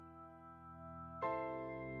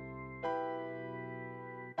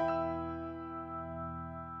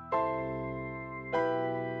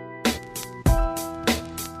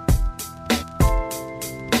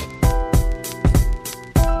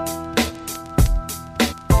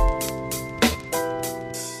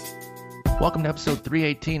Welcome to episode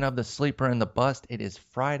 318 of The Sleeper and the Bust. It is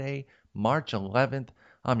Friday, March 11th.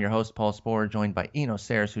 I'm your host, Paul Sporer, joined by Eno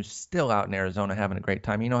Sayers, who's still out in Arizona having a great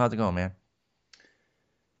time. Eno, how's it going, man?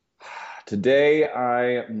 Today,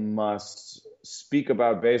 I must speak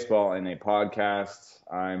about baseball in a podcast.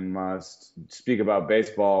 I must speak about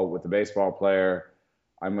baseball with a baseball player.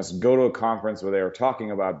 I must go to a conference where they are talking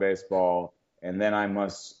about baseball. And then I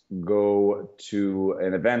must go to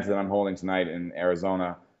an event that I'm holding tonight in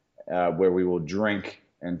Arizona where we will drink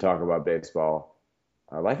and talk about baseball.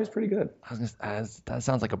 Life is pretty good. That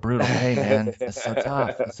sounds like a brutal day, man. It's so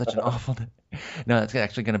tough. It's such an awful day. No, it's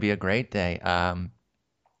actually going to be a great day. Going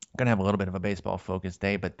to have a little bit of a baseball-focused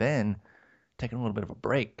day, but then taking a little bit of a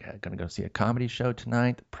break. Going to go see a comedy show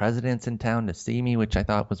tonight. The president's in town to see me, which I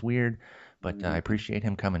thought was weird, but I appreciate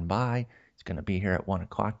him coming by. He's going to be here at 1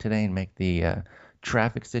 o'clock today and make the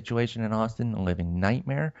traffic situation in Austin a living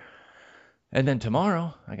nightmare. And then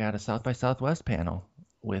tomorrow, I got a South by Southwest panel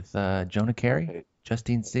with Jonah Carey,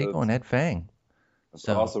 Justine Siegel, and Ed Fang. That's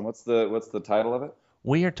awesome. What's the title of it?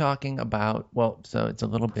 We are talking about, so it's a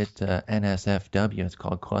little bit NSFW. It's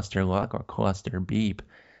called Cluster Luck or Cluster Beep.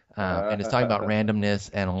 And it's talking about randomness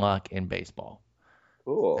and luck in baseball.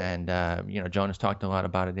 Cool. And, Jonah's talked a lot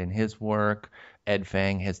about it in his work. Ed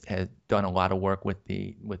Fang has done a lot of work with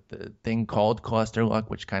the thing called Cluster Luck,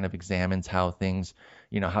 which kind of examines how things,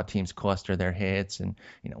 how teams cluster their hits and,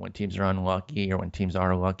 when teams are unlucky or when teams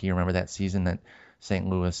are lucky. Remember that season that St.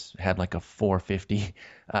 Louis had like a 450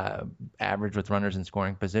 average with runners in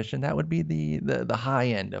scoring position? That would be the high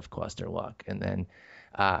end of Cluster Luck. And then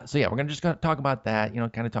we're going to talk about that,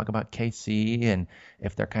 kind of talk about KC and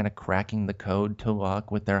if they're kind of cracking the code to luck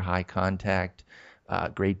with their high contact,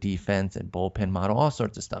 great defense and bullpen model, all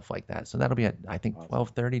sorts of stuff like that. So that'll be at, I think,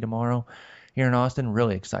 12:30 tomorrow here in Austin.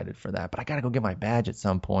 Really excited for that. But I got to go get my badge at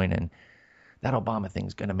some point, and that Obama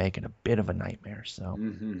thing's going to make it a bit of a nightmare. So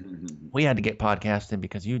we had to get podcasting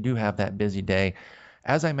because you do have that busy day.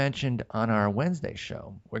 As I mentioned on our Wednesday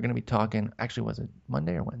show, we're going to be talking, actually, was it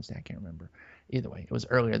Monday or Wednesday? I can't remember. Either way, it was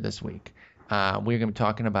earlier this week. We're going to be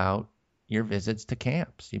talking about your visits to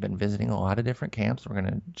camps. You've been visiting a lot of different camps. We're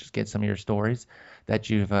going to just get some of your stories that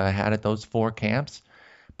you've had at those 4 camps,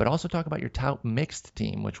 but also talk about your Tout mixed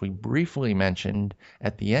team, which we briefly mentioned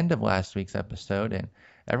at the end of last week's episode. And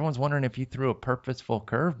everyone's wondering if you threw a purposeful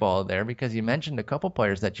curveball there because you mentioned a couple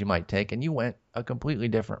players that you might take and you went a completely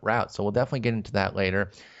different route. So we'll definitely get into that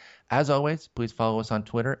later. As always, please follow us on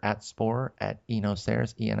Twitter at Sporer, at Eno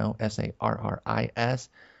Sayers, ENOSARRIS.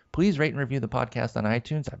 Please rate and review the podcast on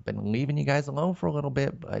iTunes. I've been leaving you guys alone for a little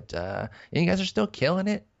bit, but you guys are still killing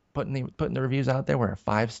it, putting the reviews out there. We're a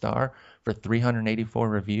 5-star for 384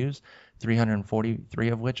 reviews, 343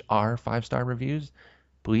 of which are 5-star reviews.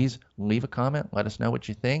 Please leave a comment. Let us know what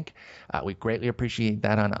you think. We greatly appreciate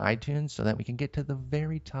that on iTunes so that we can get to the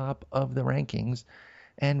very top of the rankings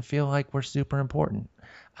and feel like we're super important.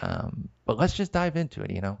 But let's just dive into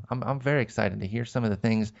it. I'm very excited to hear some of the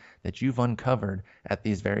things that you've uncovered at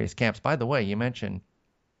these various camps. By the way, you mentioned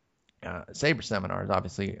Sabre seminars,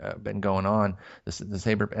 obviously been going on, the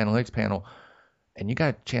Sabre Analytics panel, and you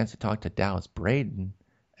got a chance to talk to Dallas Braden,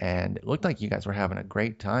 and it looked like you guys were having a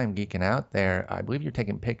great time geeking out there. I believe you're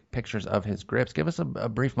taking pictures of his grips. Give us a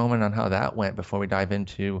brief moment on how that went before we dive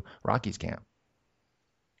into Rocky's camp.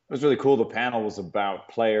 It was really cool. The panel was about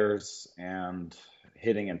players and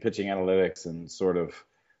hitting and pitching analytics and sort of,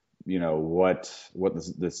 what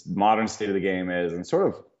this modern state of the game is and sort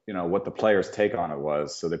of, what the players' take on it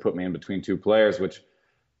was. So they put me in between 2 players, which,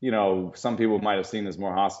 some people might have seen as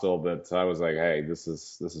more hostile, but I was like, hey, this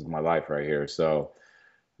is my life right here. So,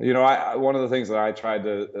 one of the things that I tried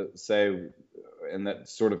to say, and that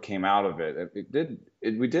sort of came out of it,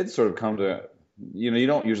 we did sort of come to, you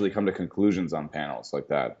don't usually come to conclusions on panels like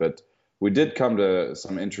that, but we did come to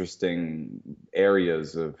some interesting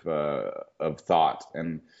areas of thought.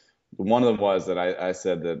 And one of them was that I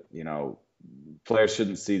said that, players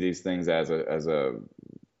shouldn't see these things as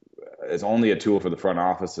only a tool for the front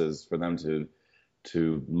offices for them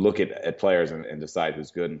to look at players and decide who's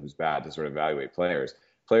good and who's bad, to sort of evaluate players.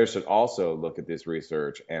 Players should also look at this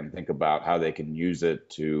research and think about how they can use it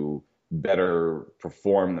to better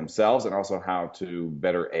perform themselves and also how to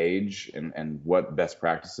better age and what best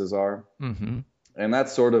practices are. Mm-hmm. And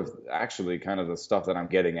that's sort of actually kind of the stuff that I'm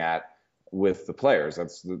getting at with the players.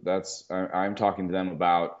 I'm talking to them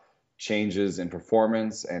about changes in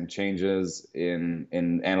performance and changes in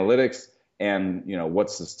analytics and,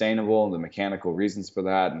 what's sustainable and the mechanical reasons for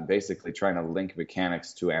that, and basically trying to link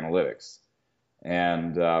mechanics to analytics.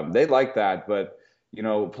 And they like that, but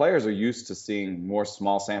players are used to seeing more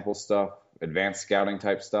small sample stuff, advanced scouting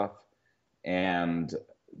type stuff. And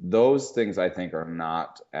those things I think are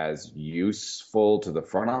not as useful to the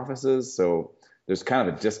front offices. So there's kind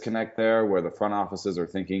of a disconnect there where the front offices are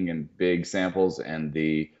thinking in big samples and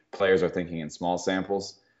the players are thinking in small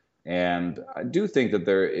samples. And I do think that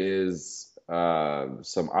there is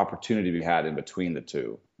some opportunity to be had in between the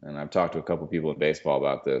two. And I've talked to a couple people in baseball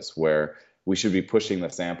about this, where we should be pushing the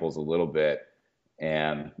samples a little bit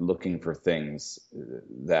and looking for things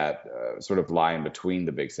that sort of lie in between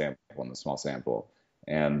the big sample and the small sample.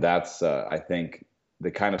 And that's, I think,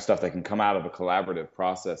 the kind of stuff that can come out of a collaborative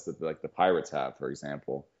process that like the Pirates have, for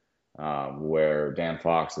example, where Dan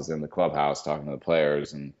Fox is in the clubhouse talking to the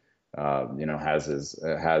players and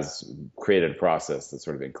has created a process that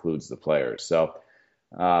sort of includes the players. So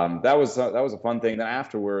that was a fun thing. Then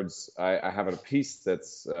afterwards, I have a piece that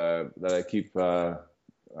I keep.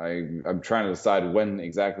 I'm trying to decide when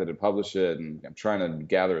exactly to publish it, and I'm trying to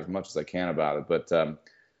gather as much as I can about it. But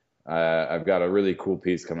I've got a really cool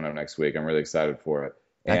piece coming up next week. I'm really excited for it.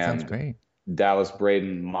 That sounds great. Dallas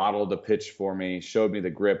Braden modeled a pitch for me, showed me the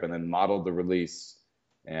grip, and then modeled the release,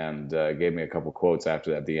 and gave me a couple quotes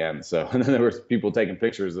after that at the end. So, and then there were people taking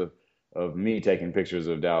pictures of me taking pictures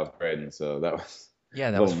of Dallas Braden. So that was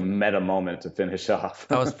a little meta moment to finish off.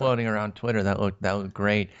 That was floating around Twitter. That looked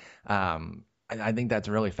great. I think that's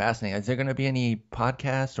really fascinating. Is there going to be any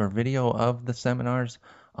podcast or video of the seminars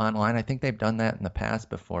online? I think they've done that in the past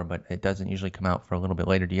before, but it doesn't usually come out for a little bit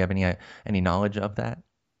later. Do you have any knowledge of that?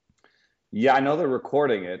 Yeah, I know they're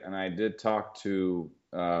recording it, and I did talk to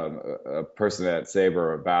a person at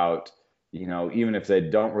Sabre about, even if they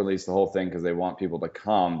don't release the whole thing because they want people to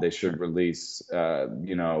come, they should release,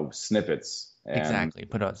 snippets. Exactly.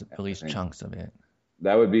 Put out at least chunks of it.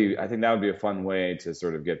 I think that would be a fun way to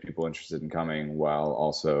sort of get people interested in coming while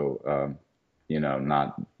also,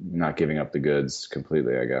 not giving up the goods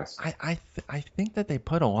completely, I guess. I think that they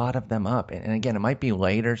put a lot of them up, and again, it might be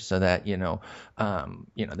later so that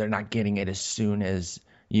they're not getting it as soon as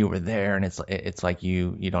you were there, and it's like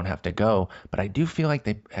you don't have to go. But I do feel like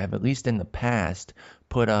they have, at least in the past,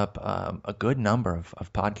 put up a good number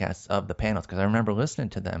of podcasts of the panels, because I remember listening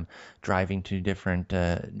to them driving to different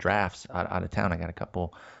drafts out of town. I got a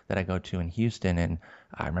couple that I go to in Houston, and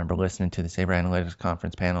I remember listening to the Sabre Analytics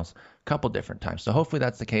Conference panels a couple different times. So hopefully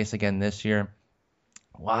that's the case again this year.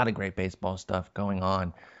 A lot of great baseball stuff going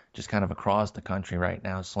on just kind of across the country right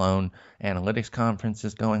now. Sloan Analytics Conference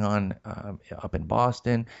is going on up in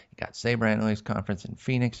Boston. You got Sabre Analytics Conference in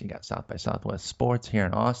Phoenix. You got South by Southwest Sports here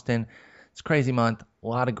in Austin. It's a crazy month, a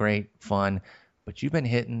lot of great fun, but you've been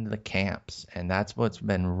hitting the camps, and that's what's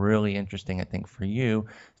been really interesting, I think, for you,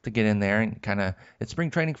 is to get in there and kind of, it's spring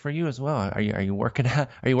training for you as well. Are you working on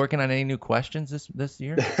any new questions this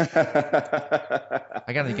year?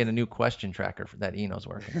 I got to get a new question tracker for that Eno's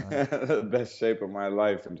working on. The best shape of my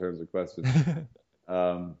life in terms of questions.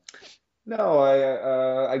 No,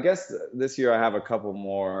 I guess this year I have a couple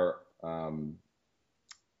more.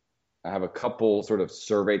 I have a couple sort of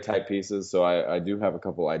survey type pieces, so I do have a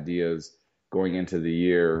couple ideas going into the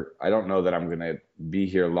year. I don't know that I'm going to be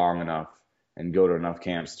here long enough and go to enough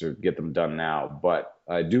camps to get them done now, but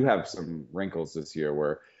I do have some wrinkles this year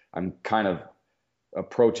where I'm kind of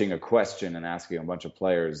approaching a question and asking a bunch of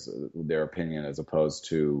players their opinion, as opposed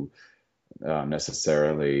to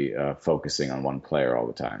necessarily focusing on one player all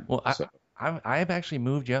the time. Well, I've actually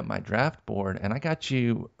moved you up my draft board, and I got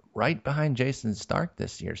you right behind Jason Stark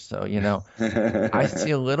this year. So, I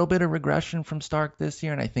see a little bit of regression from Stark this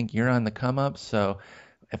year, and I think you're on the come up. So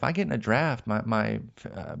if I get in a draft, my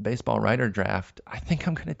baseball writer draft, I think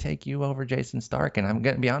I'm going to take you over Jason Stark. And I'm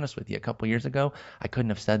going to be honest with you, a couple years ago, I couldn't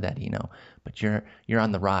have said that, but you're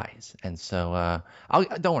on the rise. And so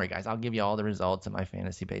don't worry, guys. I'll give you all the results of my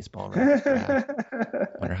fantasy baseball draft.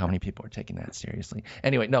 Wonder how many people are taking that seriously.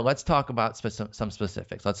 Anyway, no, let's talk about some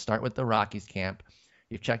specifics. Let's start with the Rockies camp.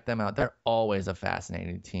 You've checked them out. They're always a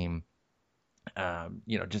fascinating team,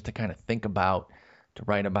 just to kind of think about, to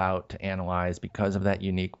write about, to analyze, because of that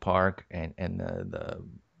unique park and the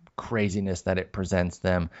craziness that it presents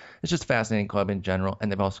them. It's just a fascinating club in general,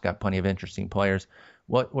 and they've also got plenty of interesting players.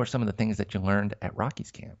 What were some of the things that you learned at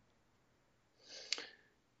Rockies camp?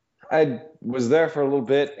 I was there for a little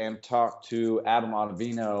bit and talked to Adam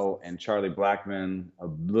Ottavino and Charlie Blackmon a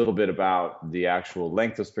little bit about the actual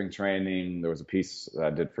length of spring training. There was a piece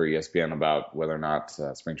I did for ESPN about whether or not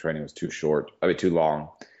spring training was too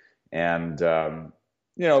long. And,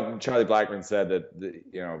 Charlie Blackmon said that,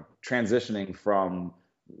 transitioning from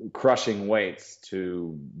crushing weights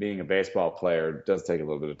to being a baseball player does take a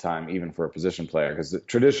little bit of time, even for a position player, because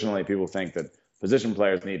traditionally people think that position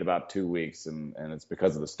players need about 2 weeks, and it's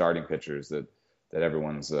because of the starting pitchers that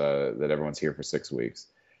everyone's here for 6 weeks.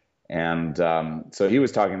 And so he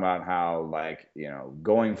was talking about how, like,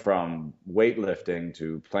 going from weightlifting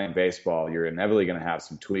to playing baseball, you're inevitably going to have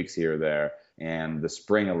some tweaks here or there. And the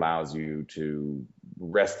spring allows you to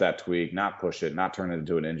rest that tweak, not push it, not turn it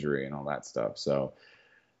into an injury and all that stuff. So,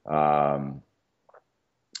 I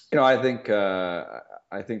think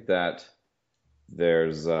that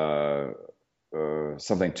there's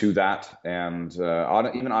something to that. And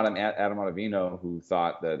even Adam Ottavino, who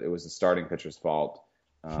thought that it was the starting pitcher's fault,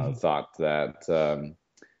 thought that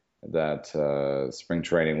spring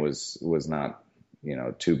training was not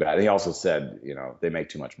too bad. He also said they make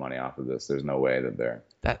too much money off of this. There's no way that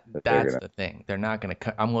that's the thing. They're not going to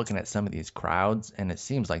cut. I'm looking at some of these crowds, and it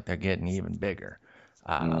seems like they're getting even bigger.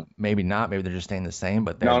 Maybe not. Maybe they're just staying the same.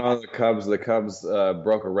 But no. The Cubs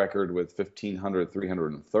broke a record with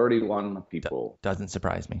 1,331 people. Doesn't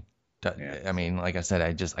surprise me. Yeah. I mean, like I said,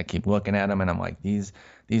 I keep looking at them, and I'm like, these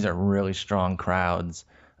are really strong crowds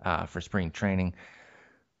for spring training.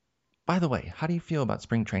 By the way, how do you feel about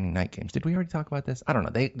spring training night games? Did we already talk about this? I don't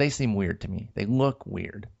know. They seem weird to me. They look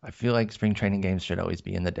weird. I feel like spring training games should always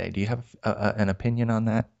be in the day. Do you have an opinion on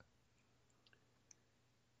that?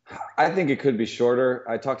 I think it could be shorter.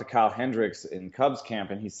 I talked to Kyle Hendricks in Cubs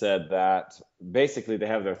camp, and he said that basically they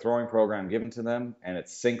have their throwing program given to them, and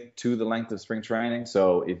it's synced to the length of spring training.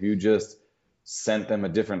 So if you just sent them a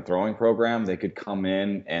different throwing program, they could come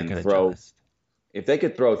in and throw. Adjust. If they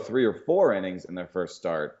could throw 3 or 4 innings in their first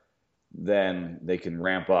start, then they can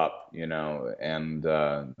ramp up, and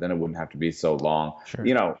then it wouldn't have to be so long.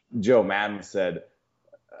 Sure. Joe Madden said,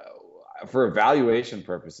 for evaluation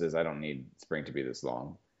purposes, I don't need spring to be this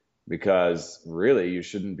long. Because really, you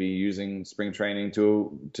shouldn't be using spring training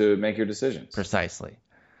to make your decisions. Precisely.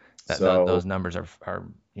 Those numbers are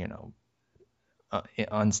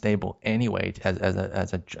unstable anyway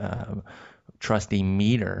as a trusty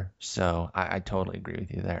meter. So I totally agree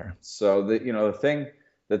with you there. So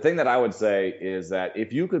the thing that I would say is that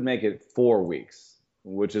if you could make it 4 weeks,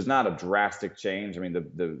 which is not a drastic change. I mean,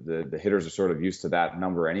 the hitters are sort of used to that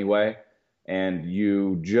number anyway. And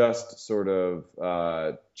you just sort of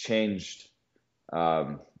changed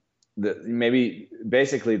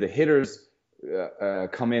basically the hitters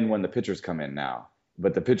come in when the pitchers come in now,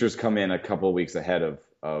 but the pitchers come in a couple of weeks ahead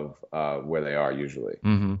of where they are usually.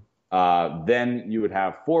 Mm-hmm. Then you would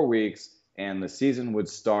have 4 weeks, and the season would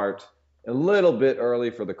start a little bit early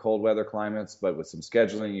for the cold weather climates, but with some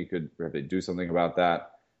scheduling, you could probably do something about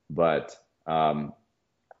that. But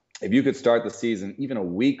if you could start the season even a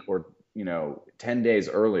week or 10 days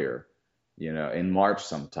earlier, in March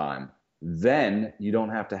sometime, then you don't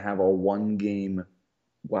have to have a 1-game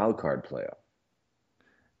wild card playoff.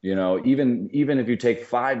 Even if you take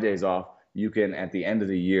 5 days off, you can at the end of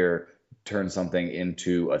the year turn something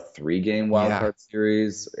into a 3-game wild card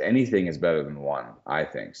series. Anything is better than 1, I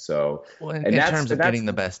think. So, well, in terms of getting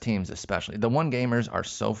the best teams, especially the 1-gamers are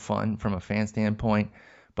so fun from a fan standpoint,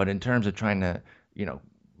 but in terms of trying to,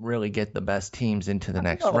 really get the best teams into the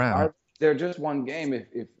next round. They're just 1 game.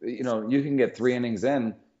 If you can get 3 innings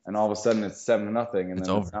in, and all of a sudden it's 7-0, and it's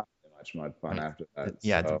then over. It's not much fun after that.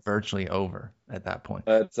 Yeah, so. It's virtually over at that point.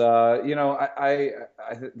 But I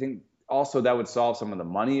think also that would solve some of the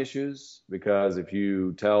money issues, because if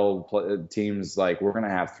you tell teams like we're going to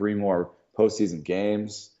have 3 more postseason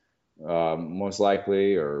games, most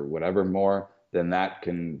likely, or whatever more, then that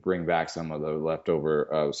can bring back some of the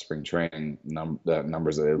leftover spring training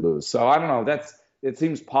numbers that they lose. So I don't know. It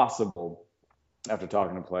seems possible after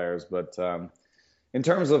talking to players, but in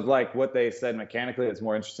terms of like what they said mechanically, it's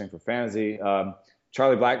more interesting for fantasy.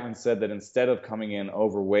 Charlie Blackmon said that instead of coming in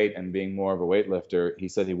overweight and being more of a weightlifter, he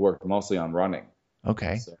said he worked mostly on running.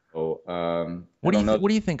 Okay. So what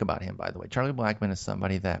do you think about him, by the way? Charlie Blackmon is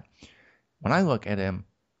somebody that when I look at him,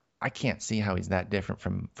 I can't see how he's that different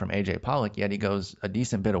from AJ Pollock, yet he goes a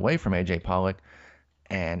decent bit away from AJ Pollock.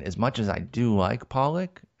 And as much as I do like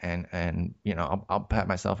Pollock, and I'll pat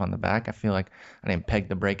myself on the back, I feel like I didn't peg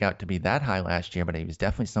the breakout to be that high last year, but he was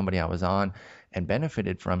definitely somebody I was on and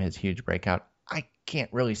benefited from his huge breakout. I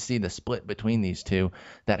can't really see the split between these two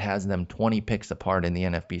that has them 20 picks apart in the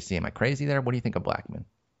NFBC. Am I crazy there? What do you think of Blackmon?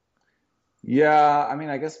 Yeah, I mean,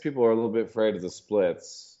 I guess people are a little bit afraid of the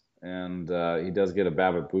splits, and he does get a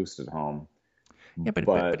BABIP boost at home. Yeah,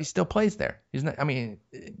 but he still plays there. He's not. I mean,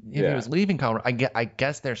 if he was leaving Colorado, I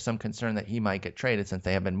guess there's some concern that he might get traded since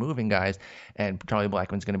they have been moving guys, and Charlie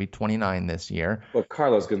Blackmon's going to be 29 this year. Well,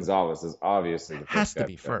 Carlos Gonzalez is obviously the has to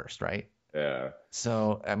be first, right? Yeah.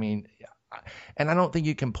 So I mean, and I don't think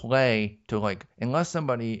you can play to like unless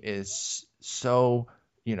somebody is so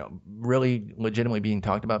really legitimately being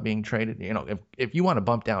talked about being traded. If you want to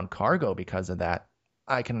bump down Cargo because of that,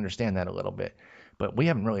 I can understand that a little bit. but we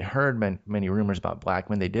haven't really heard many rumors about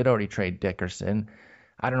Blackmon. They did already trade Dickerson.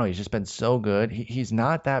 I don't know. He's just been so good. He's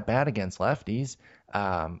not that bad against lefties.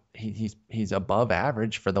 He's above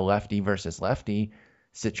average for the lefty versus lefty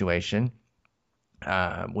situation,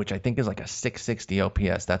 which I think is like a 660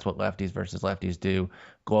 OPS. That's what lefties versus lefties do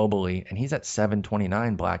globally. And he's at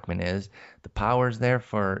 729, Blackmon is. The power's there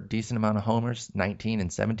for a decent amount of homers, 19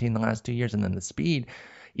 and 17 the last 2 years. And then the speed,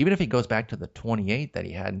 even if he goes back to the 28 that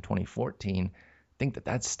he had in 2014, I think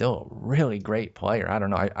that's still a really great player. I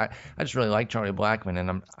don't know. I just really like Charlie Blackmon,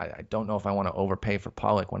 and I don't know if I want to overpay for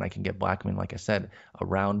Pollock when I can get Blackmon, like I said, a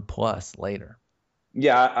round plus later.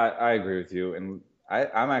 Yeah, I agree with you. And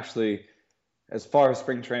I'm actually, as far as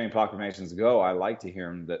spring training proclamations go, I like to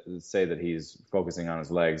hear him say that he's focusing on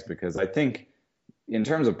his legs, because I think in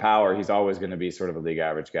terms of power, he's always going to be sort of a league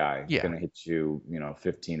average guy. He's Yeah. going to hit you,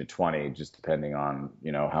 15 to 20, just depending on,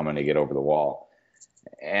 how many get over the wall.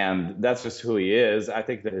 And that's just who he is. I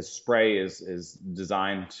think that his spray is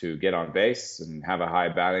designed to get on base and have a high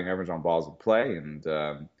batting average on balls in play,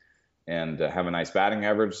 and have a nice batting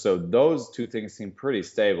average. So those two things seem pretty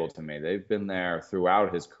stable to me. They've been there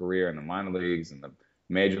throughout his career in the minor leagues and the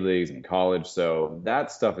major leagues and college. So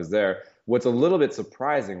that stuff is there. What's a little bit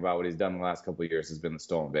surprising about what he's done the last couple of years has been the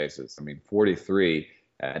stolen bases. I mean, 43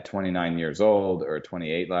 at 29 years old, or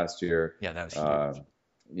 28 last year. Yeah, that was huge.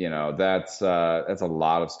 That's a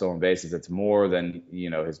lot of stolen bases. It's more than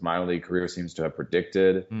his minor league career seems to have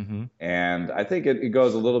predicted. Mm-hmm. And I think it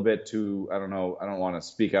goes a little bit to, I don't know, I don't want to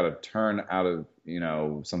speak out of turn out of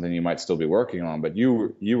something you might still be working on, but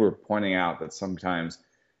you were pointing out that sometimes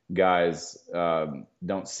guys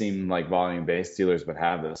don't seem like volume base stealers, but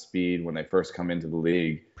have the speed when they first come into the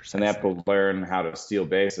league. Precisely. And they have to learn how to steal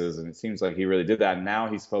bases. And it seems like he really did that. And now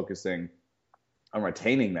he's focusing on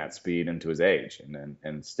retaining that speed into his age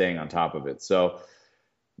and staying on top of it. So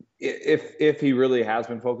if he really has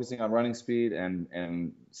been focusing on running speed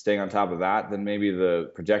and staying on top of that, then maybe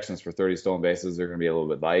the projections for 30 stolen bases are going to be a little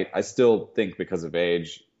bit light. I still think because of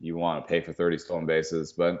age, you want to pay for 30 stolen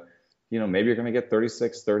bases, but maybe you're going to get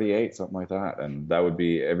 36, 38, something like that. And that would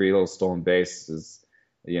be, every little stolen base is,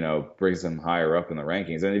 brings him higher up in the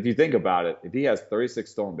rankings. And if you think about it, if he has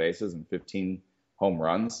 36 stolen bases and 15 home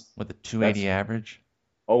runs with a 280 average,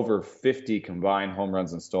 over 50 combined home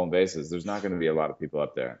runs and stolen bases, there's not going to be a lot of people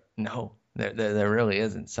up there. No, there really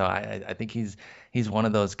isn't. So I think he's one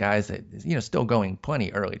of those guys that is, still going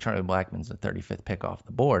plenty early. Charlie Blackmon's the 35th pick off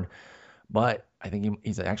the board, but I think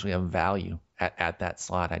he's actually a value at that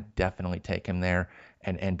slot. I'd definitely take him there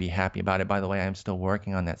and be happy about it. By the way, I'm still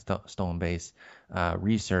working on that stolen base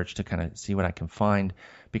research to kind of see what I can find,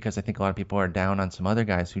 because I think a lot of people are down on some other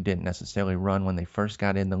guys who didn't necessarily run when they first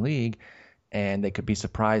got in the league, and they could be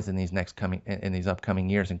surprised in these upcoming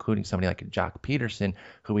years, including somebody like Jock Peterson,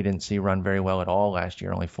 who we didn't see run very well at all last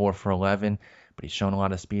year, only 4 for 11, but he's shown a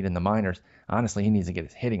lot of speed in the minors. Honestly, he needs to get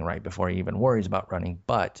his hitting right before he even worries about running,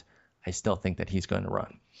 but I still think that he's going to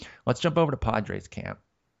run. Let's jump over to Padres camp.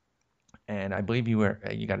 And I believe you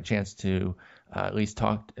got a chance to at least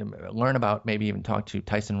learn about, maybe even talk to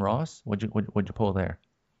Tyson Ross. What'd you pull there?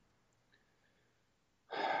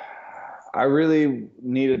 I really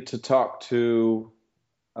needed to talk to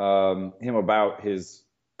him about his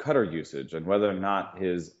cutter usage and whether or not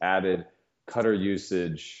his added cutter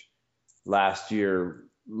usage last year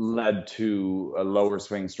led to a lower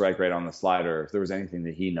swing strike rate on the slider, if there was anything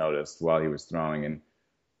that he noticed while he was throwing. And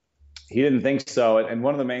he didn't think so. And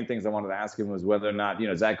one of the main things I wanted to ask him was whether or not,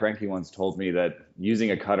 Zach Greinke once told me that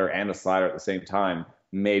using a cutter and a slider at the same time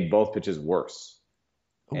made both pitches worse.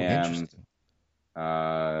 Oh, interesting.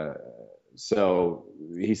 So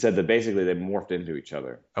he said that basically they morphed into each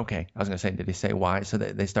other. Okay. I was going to say, did he say why? So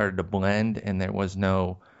they started to blend and there was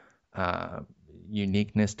no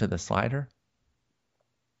uniqueness to the slider?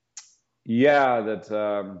 Yeah, that's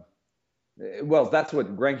what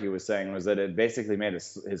Greinke was saying, was that it basically made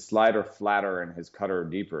his slider flatter and his cutter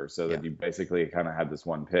deeper, so that you basically kind of had this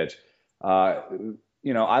one pitch. I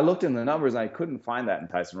looked in the numbers and I couldn't find that in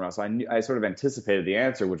Tyson Ross. I sort of anticipated the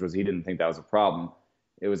answer, which was he didn't think that was a problem.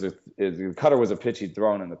 The cutter was a pitch he'd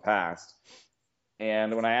thrown in the past.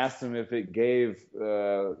 And when I asked him if it gave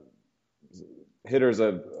hitters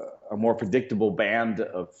a more predictable band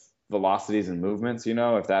of velocities and movements,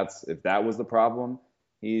 if that was the problem,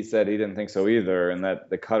 he said he didn't think so either, and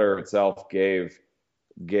that the cutter itself gave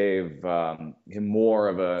him more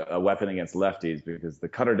of a weapon against lefties, because the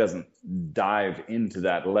cutter doesn't dive into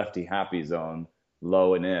that lefty happy zone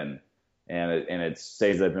low and in, and it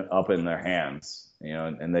stays up in their hands,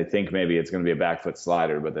 and they think maybe it's going to be a back foot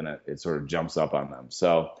slider, but then it sort of jumps up on them.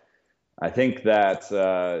 So I think that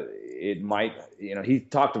it might, he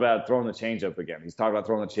talked about throwing the changeup again. He's talked about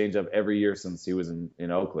throwing the changeup every year since he was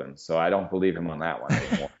in Oakland. So I don't believe him on that one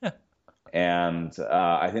anymore. And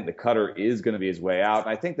I think the cutter is going to be his way out. And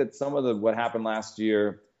I think that some of what happened last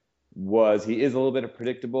year was he is a little bit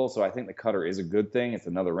predictable. So I think the cutter is a good thing. It's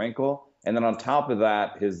another wrinkle. And then on top of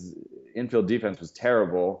that, his infield defense was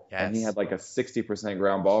terrible. Yes. And he had like a 60%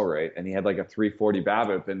 ground ball rate, and he had like a 340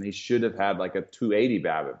 BABIP, and he should have had like a 280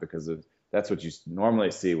 BABIP because that's what you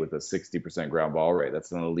normally see with a 60% ground ball rate.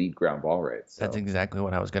 That's an elite ground ball rate. So. That's exactly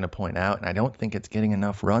what I was going to point out. And I don't think it's getting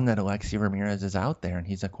enough run that Alexei Ramirez is out there. And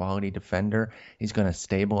he's a quality defender. He's going to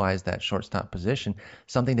stabilize that shortstop position,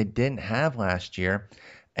 something they didn't have last year.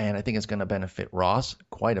 And I think it's going to benefit Ross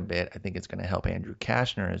quite a bit. I think it's going to help Andrew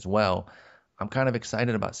Cashner as well. I'm kind of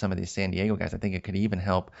excited about some of these San Diego guys. I think it could even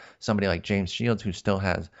help somebody like James Shields, who still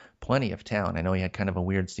has plenty of talent. I know he had kind of a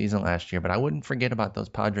weird season last year, but I wouldn't forget about those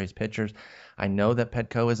Padres pitchers. I know that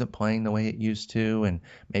Petco isn't playing the way it used to, and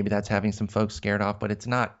maybe that's having some folks scared off, but it's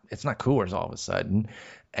not Coors all of a sudden.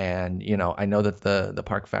 And, I know that the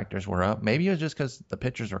park factors were up. Maybe it was just because the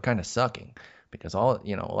pitchers were kind of sucking, because a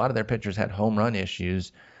lot of their pitchers had home run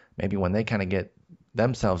issues. Maybe when they kind of get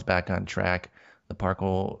themselves back on track, the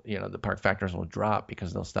park factors will drop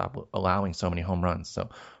because they'll stop allowing so many home runs. So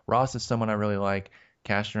Ross is someone I really like.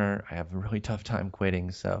 Cashner, I have a really tough time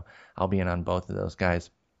quitting, so I'll be in on both of those guys.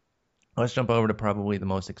 Let's jump over to probably the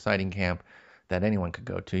most exciting camp that anyone could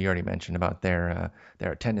go to. You already mentioned about their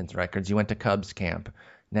attendance records. You went to Cubs camp.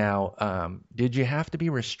 Now, did you have to be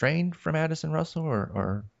restrained from Addison Russell,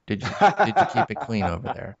 or did you keep it clean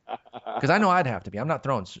over there? Because I know I'd have to be. I'm not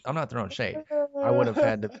throwing shade. I would have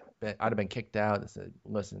I'd have been kicked out. I said,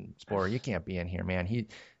 listen, Sporer, you can't be in here, man.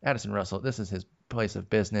 Addison Russell, this is his place of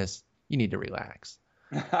business. You need to relax.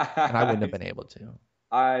 And I wouldn't have been able to.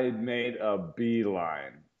 I made a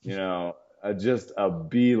beeline, just a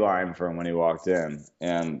beeline for him when he walked in.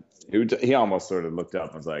 And he almost sort of looked up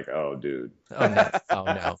and was like, oh, dude. Oh,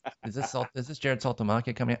 no. Is this Jared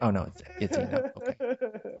Saltalamacchia coming in? Oh, no, it's Eno. Okay.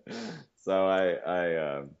 So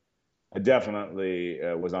I definitely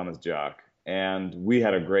was on his jock. And we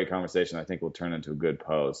had a great conversation. I think will turn into a good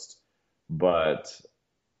post. But,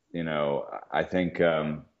 I think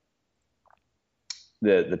the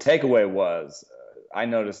takeaway was I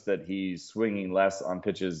noticed that he's swinging less on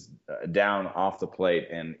pitches down off the plate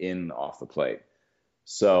and in off the plate.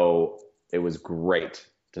 So it was great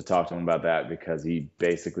to talk to him about that, because he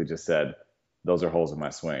basically just said, those are holes in my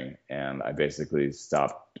swing. And I basically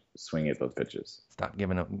stopped swinging at those pitches. Stop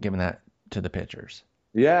giving that to the pitchers.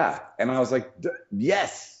 Yeah. And I was like,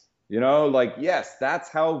 yes, yes, that's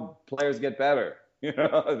how players get better.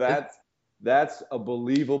 That's a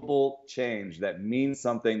believable change that means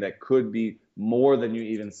something that could be more than you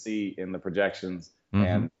even see in the projections,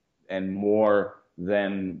 mm-hmm. and more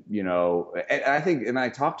than, and I think, and I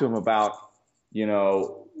talked to him about,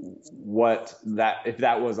 what if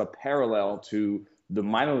that was a parallel to the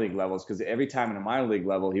minor league levels, because every time in a minor league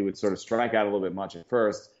level, he would sort of strike out a little bit much at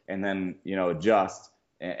first and then, adjust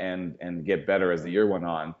and get better as the year went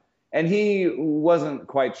on. And he wasn't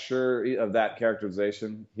quite sure of that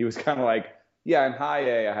characterization. He was kind of like, yeah, in high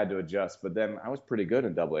A, I had to adjust, but then I was pretty good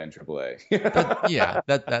in Double A and Triple A. Yeah,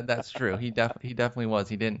 that's true. He definitely was.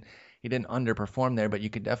 He didn't underperform there, but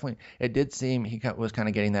it did seem he was kind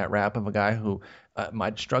of getting that rap of a guy who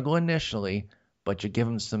might struggle initially, but you give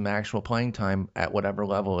him some actual playing time at whatever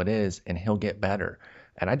level it is, and he'll get better.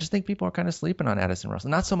 And I just think people are kind of sleeping on Addison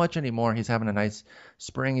Russell. Not so much anymore. He's having a nice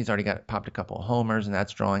spring. He's already popped a couple of homers, and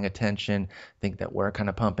that's drawing attention. I think that we're kind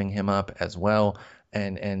of pumping him up as well.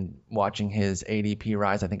 And watching his ADP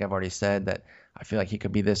rise, I think I've already said that I feel like he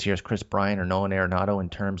could be this year's Chris Bryant or Nolan Arenado in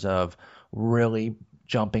terms of really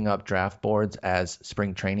jumping up draft boards as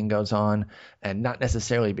spring training goes on, and not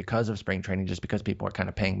necessarily because of spring training, just because people are kind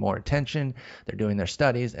of paying more attention. They're doing their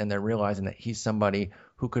studies, and they're realizing that he's somebody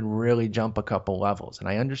who could really jump a couple levels. And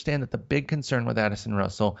I understand that the big concern with Addison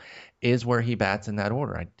Russell is where he bats in that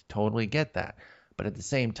order. I totally get that. But at the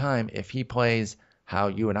same time, if he plays how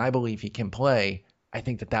you and I believe he can play, I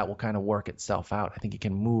think that will kind of work itself out. I think he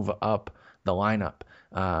can move up the lineup.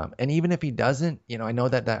 And even if he doesn't, I know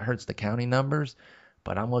that hurts the counting numbers,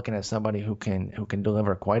 but I'm looking at somebody who can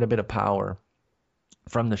deliver quite a bit of power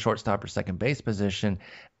from the shortstop or second base position,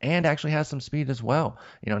 and actually has some speed as well.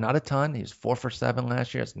 Not a ton. He was 4 for 7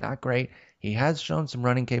 last year. It's not great. He has shown some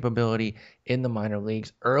running capability in the minor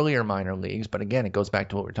leagues, earlier minor leagues. But again, it goes back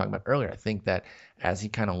to what we were talking about earlier. I think that as he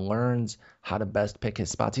kind of learns how to best pick his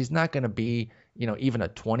spots, he's not going to be, even a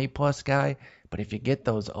 20 plus guy. But if you get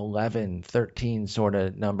those 11, 13 sort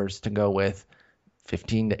of numbers to go with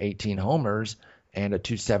 15 to 18 homers, and a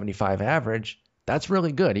 275 average, that's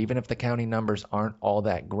really good, even if the counting numbers aren't all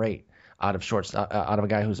that great out of a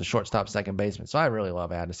guy who's a shortstop, second baseman. So I really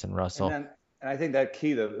love Addison And Russell. then, and I think that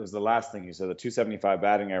key that was the last thing you said, the 275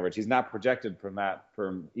 batting average. He's not projected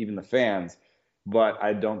from even the fans, but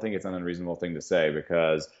I don't think it's an unreasonable thing to say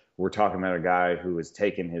because we're talking about a guy who has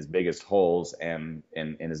taken his biggest holes and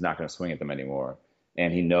is not going to swing at them anymore.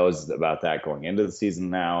 And he knows about that going into the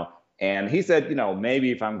season now. And he said,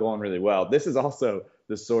 maybe if I'm going really well, this is also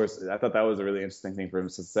the source. I thought that was a really interesting thing for him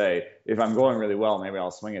to say. If I'm going really well, maybe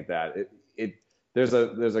I'll swing at that. There's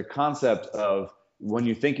a concept of when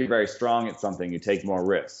you think you're very strong at something, you take more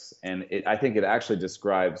risks. And I think it actually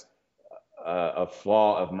describes a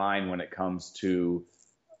flaw of mine when it comes to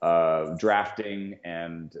drafting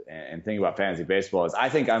and thinking about fantasy baseball. Is I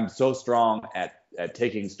think I'm so strong at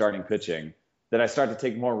taking starting pitching that I start to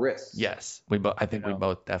take more risks. Yes, I think we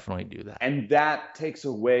both definitely do that. And that takes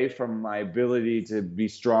away from my ability to be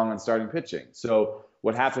strong on starting pitching. So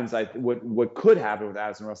what happens, what could happen with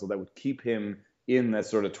Addison Russell that would keep him in that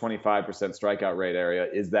sort of 25% strikeout rate area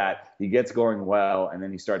is that he gets going well and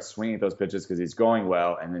then he starts swinging at those pitches because he's going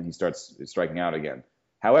well and then he starts striking out again.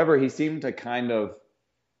 However, he seemed to kind of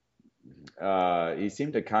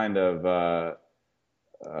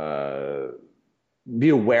be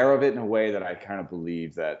aware of it in a way that I kind of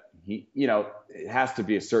believe that it has to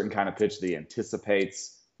be a certain kind of pitch that he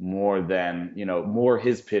anticipates more than, more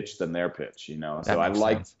his pitch than their pitch, So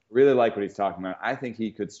I really like what he's talking about. I think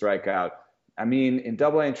he could strike out. I mean, in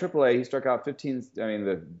AA and AAA, he struck out 15. I mean,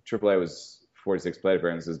 the AAA was 46 plate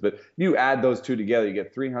appearances, but if you add those two together, you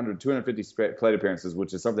get 250 plate appearances,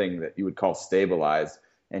 which is something that you would call stabilized,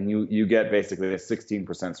 and you get basically a 16%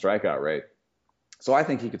 strikeout rate. So I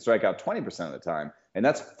think he could strike out 20% of the time, and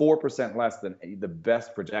that's 4% less than the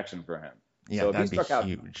best projection for him. Yeah, so if he that'd be struck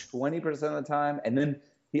huge. out 20% of the time, and then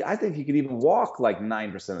I think he could even walk like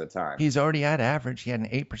 9% of the time. He's already at average. He had an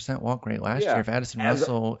 8% walk rate last year. If Addison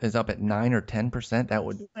Russell is up at 9 or 10%, that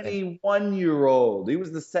would 21-year-old. He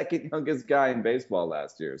was the second youngest guy in baseball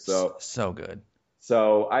last year. So good.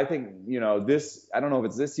 So I think, this, I don't know if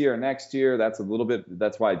it's this year or next year. That's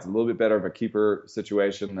why it's a little bit better of a keeper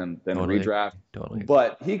situation than Totally, redraft. Totally.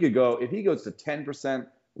 But he could go, if he goes to 10%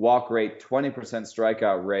 walk rate, 20%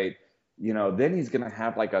 strikeout rate, then he's going to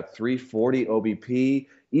have like a 340 OBP.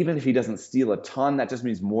 Even if he doesn't steal a ton, that just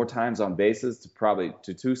means more times on bases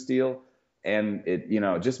to steal. And it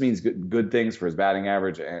just means good things for his batting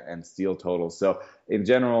average and steal totals. So in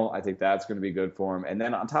general, I think that's going to be good for him. And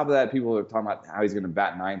then on top of that, people are talking about how he's going to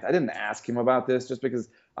bat ninth. I didn't ask him about this just because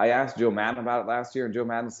I asked Joe Madden about it last year, and Joe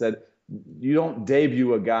Madden said, you don't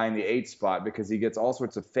debut a guy in the 8th spot because he gets all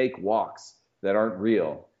sorts of fake walks that aren't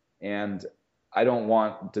real. And I don't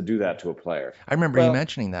want to do that to a player. I remember you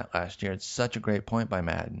mentioning that last year. It's such a great point by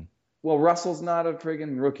Madden. Well, Russell's not a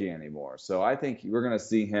friggin' rookie anymore. So I think we're going to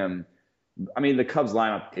see him. I mean, the Cubs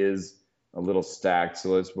lineup is a little stacked.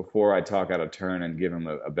 So it's before I talk out of turn and give him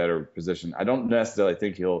a better position. I don't necessarily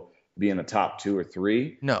think he'll be in the top 2 or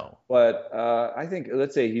 3. No. But I think,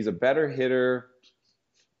 let's say he's a better hitter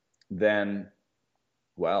than,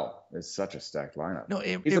 it's such a stacked lineup. No,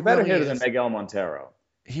 he's a better hitter than Miguel Montero.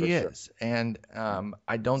 He is, sure. And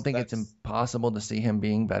I don't think it's impossible to see him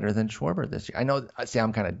being better than Schwarber this year. I know,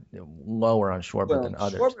 I'm kind of lower on Schwarber than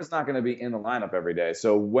others. Schwarber's not going to be in the lineup every day.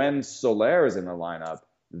 So when Soler is in the lineup,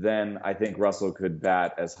 then I think Russell could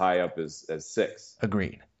bat as high up as 6.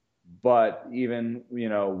 Agreed. But even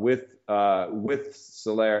with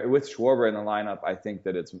Soler, with Schwarber in the lineup, I think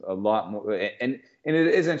that it's a lot more. And it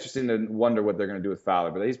is interesting to wonder what they're going to do with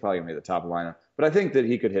Fowler, but he's probably going to be at the top of the lineup. But I think that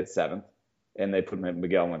he could hit 7th. And they put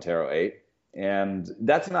Miguel Montero 8. And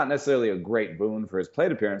that's not necessarily a great boon for his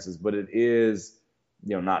plate appearances, but it is,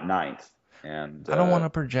 not 9th. And I don't want to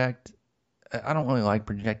project. I don't really like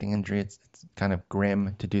projecting injury. It's kind of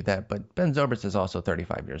grim to do that. But Ben Zobrist is also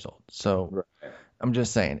 35 years old. So right. I'm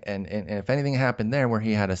just saying. And if anything happened there where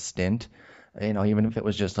he had a stint, even if it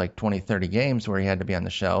was just like 20, 30 games where he had to be on the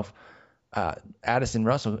shelf, Addison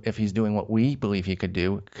Russell, if he's doing what we believe he could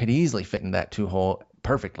do, could easily fit in that 2-hole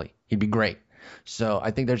perfectly. He'd be great. So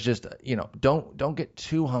I think there's just, don't get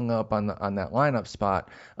too hung up on that lineup spot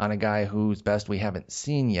on a guy whose best we haven't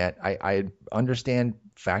seen yet. I understand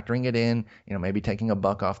factoring it in, maybe taking a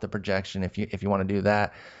buck off the projection if you want to do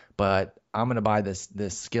that. But I'm going to buy this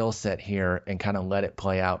skill set here and kind of let it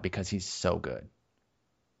play out because he's so good.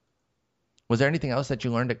 Was there anything else that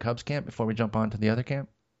you learned at Cubs camp before we jump on to the other camp?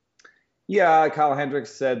 Yeah, Kyle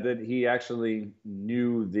Hendricks said that he actually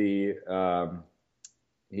knew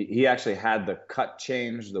he actually had the cut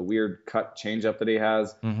change, the weird cut change up that he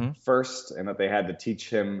has first, and that they had to teach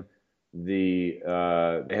him they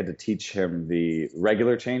had to teach him the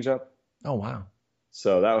regular changeup. Oh, wow.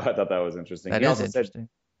 So I thought that was interesting. That is interesting.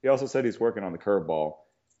 He also said he's working on the curveball,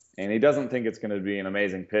 and he doesn't think it's going to be an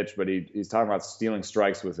amazing pitch, but he's talking about stealing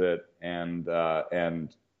strikes with it and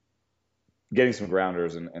getting some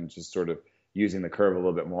grounders and just sort of using the curve a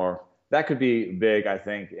little bit more. That could be big, I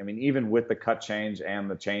think. I mean, even with the cut change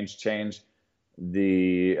and the change,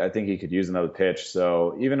 I think he could use another pitch.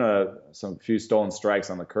 So even some few stolen strikes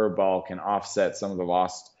on the curveball can offset some of the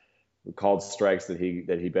lost called strikes that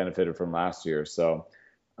he benefited from last year. So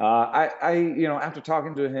after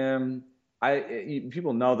talking to him,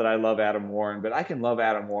 people know that I love Adam Warren, but I can love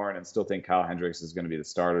Adam Warren and still think Kyle Hendricks is going to be the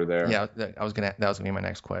starter there. Yeah, that was gonna be my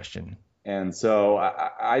next question. And so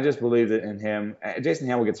I just believe that in him. Jason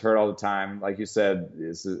Hammel gets hurt all the time, like you said,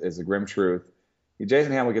 is a grim truth.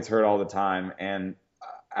 Jason Hammel gets hurt all the time, and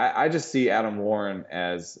I just see Adam Warren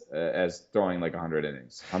as throwing like 100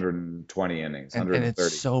 innings, 120 innings, 130. And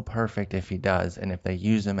it's so perfect if he does, and if they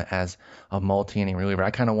use him as a multi-inning reliever.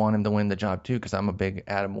 I kind of want him to win the job too, because I'm a big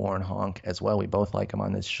Adam Warren honk as well. We both like him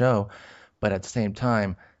on this show, but at the same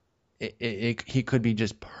time, he could be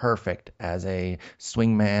just perfect as a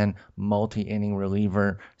swingman, multi-inning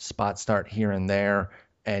reliever, spot start here and there,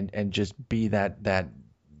 and just be that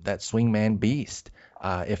swingman beast.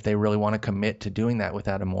 If they really want to commit to doing that with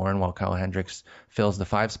Adam Warren while Kyle Hendricks fills the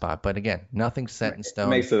 5 spot. But again, nothing's set in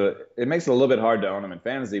stone. It makes it a little bit hard to own him in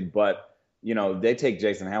fantasy, but they take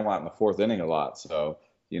Jason Hammel out in the 4th inning a lot. So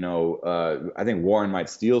I think Warren might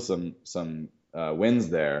steal some wins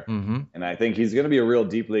there, and I think he's going to be a real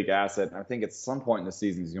deep league asset. And I think at some point in the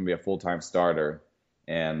season he's going to be a full-time starter,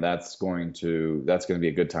 and that's going to be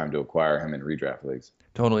a good time to acquire him in redraft leagues.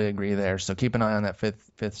 Totally agree there. So keep an eye on that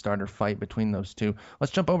fifth starter fight between those two.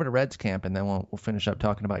 Let's jump over to Reds camp, and then we'll finish up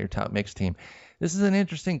talking about your top mix team. This is an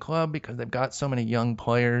interesting club because they've got so many young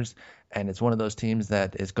players, and it's one of those teams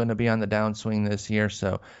that is going to be on the downswing this year,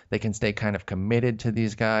 so they can stay kind of committed to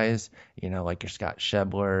these guys, like your Scott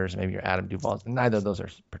Scheblers, maybe your Adam Duvals. Neither of those are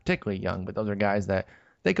particularly young, but those are guys that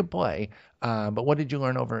they could play. But what did you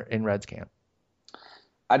learn over in Reds camp?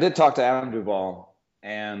 I did talk to Adam Duvall,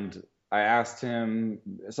 and I asked him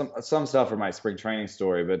some stuff for my spring training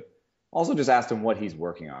story, but also just asked him what he's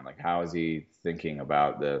working on. Like, how is he thinking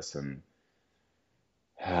about this? And,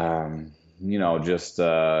 just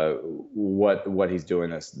what he's doing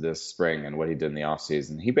this spring and what he did in the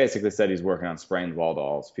offseason. He basically said he's working on spraying the ball to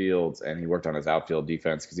all his fields, and he worked on his outfield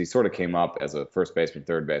defense because he sort of came up as a first baseman,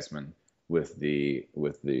 third baseman with the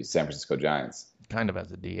San Francisco Giants. Kind of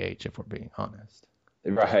as a DH, if we're being honest.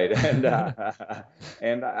 Right, so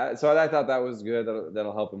I thought that was good.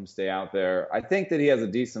 That'll help him stay out there. I think that he has a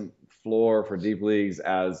decent floor for deep leagues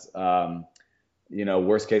as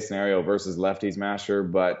worst case scenario versus lefties masher,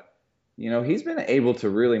 but he's been able to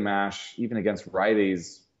really mash even against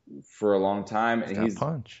righties for a long time. He's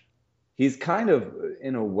got punch. He's kind of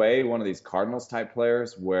in a way one of these Cardinals type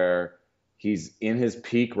players where he's in his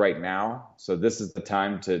peak right now, so this is the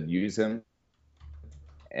time to use him.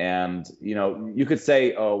 And, you could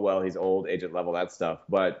say, oh, well, he's old, age at level, that stuff.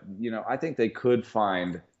 But, I think they could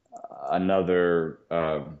find another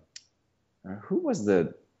who was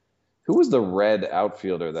the red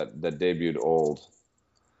outfielder that debuted old?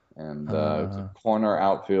 And corner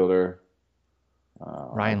outfielder.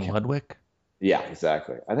 Ryan Ludwig? Yeah,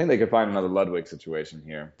 exactly. I think they could find another Ludwig situation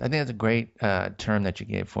here. I think that's a great term that you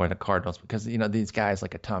gave for the Cardinals because, these guys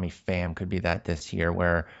like a Tommy Pham could be that this year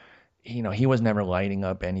where he was never lighting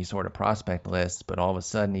up any sort of prospect list, but all of a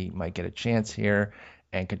sudden he might get a chance here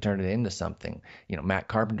and could turn it into something. Matt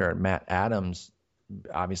Carpenter and Matt Adams,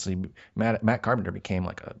 obviously Matt Carpenter became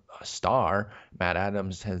like a star. Matt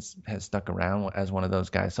Adams has stuck around as one of those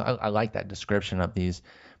guys. So I like that description of these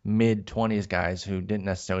mid-20s guys who didn't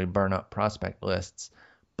necessarily burn up prospect lists,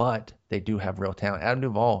 but they do have real talent. Adam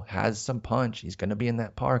Duvall has some punch. He's going to be in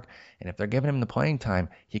that park. And if they're giving him the playing time,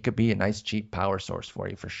 he could be a nice, cheap power source for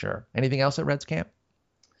you for sure. Anything else at Reds camp?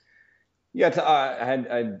 Yeah,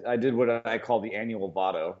 I did what I call the annual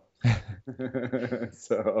Votto.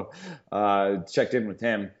 So checked in with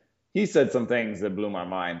him. He said some things that blew my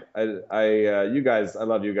mind. You guys, I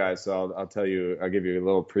love you guys, so I'll tell you, I'll give you a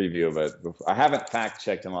little preview of it. I haven't fact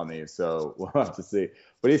checked him on these, so we'll have to see.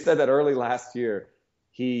 But he said that early last year,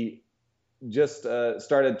 he just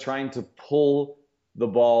started trying to pull the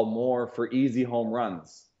ball more for easy home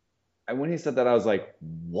runs. And when he said that, I was like,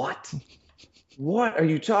 what? What are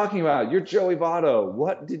you talking about? You're Joey Votto.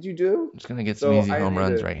 What did you do? I'm just going to get some easy home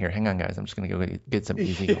runs right here. Hang on, guys. I'm just going to go get some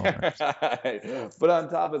easy home runs. But on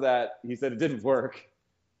top of that, he said it didn't work.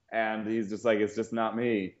 And he's just like, it's just not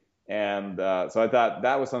me. And so I thought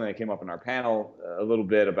that was something that came up in our panel a little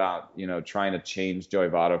bit about, trying to change Joey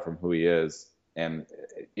Votto from who he is, and,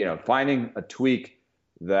 finding a tweak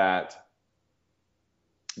that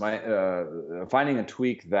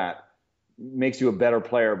makes you a better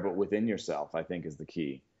player, but within yourself, I think is the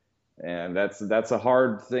key. And that's a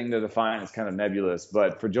hard thing to define. It's kind of nebulous,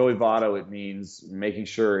 but for Joey Votto, it means making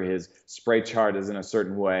sure his spray chart is in a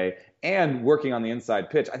certain way and working on the inside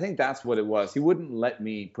pitch. I think that's what it was. He wouldn't let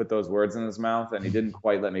me put those words in his mouth, and he didn't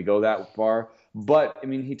quite let me go that far. But I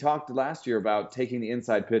mean, he talked last year about taking the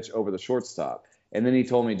inside pitch over the shortstop, and then he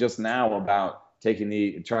told me just now about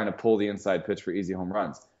trying to pull the inside pitch for easy home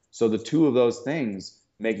runs. So the two of those things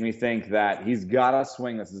make me think that he's got a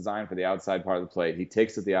swing that's designed for the outside part of the plate. He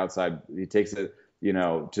takes it the outside. He takes it,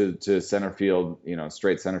 to center field,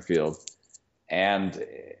 straight center field, and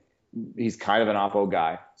he's kind of an oppo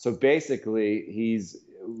guy. So basically, he's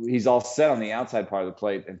all set on the outside part of the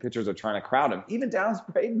plate, and pitchers are trying to crowd him. Even Dallas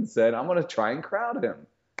Braden said, "I'm going to try and crowd him."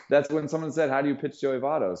 That's when someone said, "How do you pitch Joey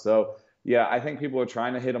Votto?" So yeah, I think people are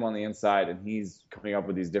trying to hit him on the inside, and he's coming up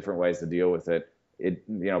with these different ways to deal with it.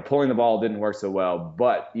 Pulling the ball didn't work so well,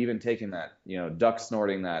 but even taking that, duck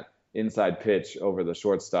snorting that inside pitch over the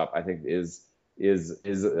shortstop, I think is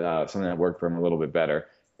something that worked for him a little bit better.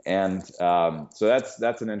 And so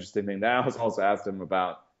that's an interesting thing. Then I was also asked him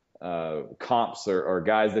about comps or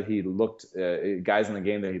guys that guys in the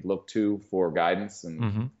game that he looked to for guidance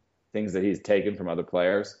and things that he's taken from other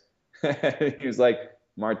players. He was like,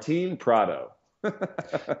 Martin Prado.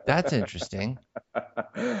 That's interesting.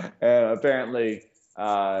 And apparently,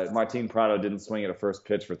 Martin Prado didn't swing at a first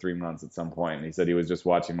pitch for 3 months at some point, and he said he was just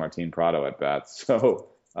watching Martin Prado at bats. So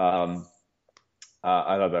I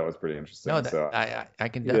thought that was pretty interesting. No, So I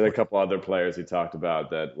can he definitely. had a couple other players he talked about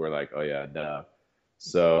that were like, oh yeah, duh.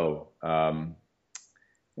 So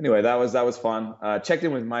anyway, that was fun. Checked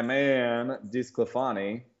in with my man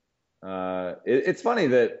DeSclafani. It's funny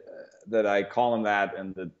that I call him that,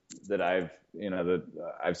 and that I've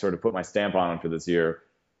sort of put my stamp on him for this year,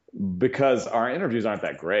 because our interviews aren't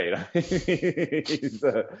that great.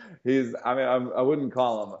 I wouldn't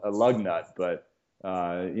call him a lug nut, but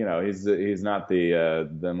he's not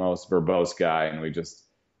the most verbose guy, and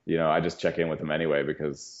I just check in with him anyway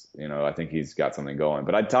because I think he's got something going.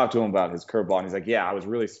 But I talked to him about his curveball, and he's like, yeah, I was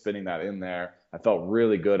really spinning that in there. I felt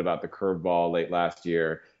really good about the curveball late last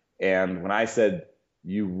year, and when I said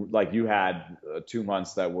you had 2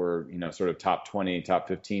 months that were sort of top 20, top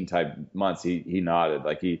 15 type months, he nodded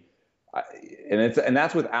and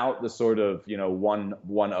that's without the sort of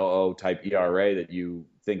 1.00 type ERA that you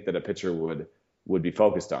think that a pitcher would be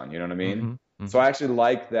focused on. You know what I mean? Mm-hmm. So I actually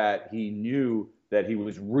like that he knew that he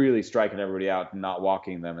was really striking everybody out and not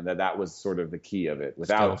walking them, and that was sort of the key of it.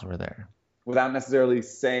 Skills were there. Without necessarily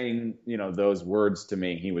saying those words to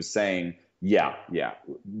me, he was saying, yeah.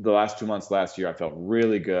 The last 2 months last year, I felt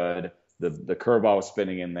really good. The curveball was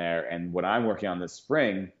spinning in there, and what I'm working on this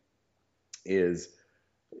spring is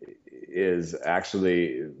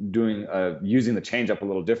actually doing using the changeup a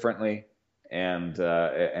little differently, and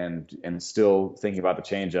still thinking about the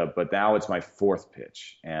changeup. But now it's my fourth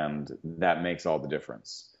pitch, and that makes all the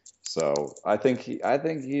difference. So I think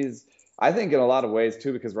in a lot of ways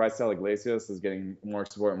too, because Raisel Iglesias is getting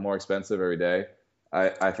more expensive every day.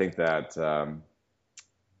 I think that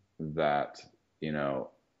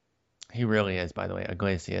he really is. By the way,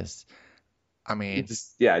 Iglesias. I mean,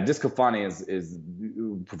 DeSclafani is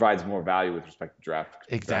provides more value with respect to draft.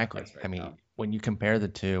 Exactly. Draft right now. When you compare the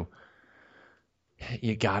two,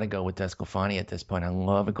 you got to go with DeSclafani at this point. I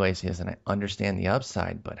love Iglesias and I understand the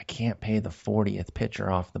upside, but I can't pay the 40th pitcher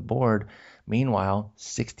off the board. Meanwhile,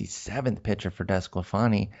 67th pitcher for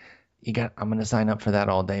DeSclafani. I'm going to sign up for that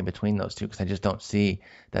all day between those two, because I just don't see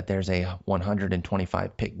that there's a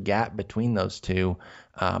 125 pick gap between those two.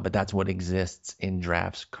 But that's what exists in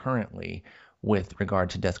drafts currently with regard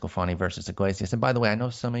to DeSclafani versus Iglesias. And by the way, I know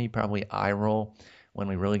some of you probably eye roll when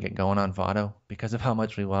we really get going on Votto because of how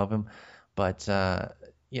much we love him. But, I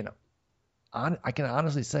can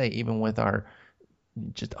honestly say, even with our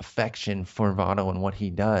just affection for Votto and what he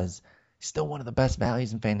does, he's still one of the best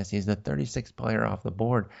values in fantasy. He's the 36th player off the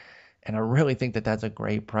board. And I really think that that's a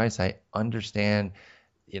great price. I understand,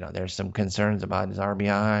 there's some concerns about his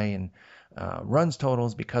RBI and runs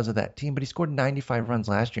totals because of that team, but he scored 95 runs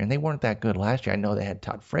last year, and they weren't that good last year. I know they had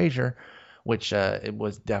Todd Frazier, which it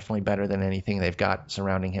was definitely better than anything they've got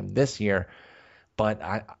surrounding him this year. But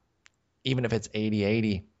even if it's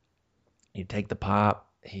 80-80, you take the pop.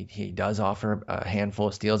 He does offer a handful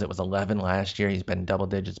of steals. It was 11 last year. He's been double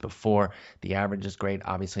digits before. The average is great.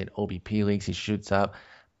 Obviously, in OBP leagues, he shoots up.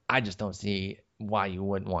 I just don't see why you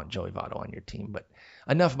wouldn't want Joey Votto on your team. But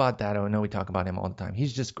enough about that. I know we talk about him all the time.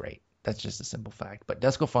 He's just great. That's just a simple fact. But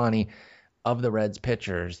DeSclafani, of the Reds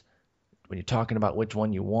pitchers, when you're talking about which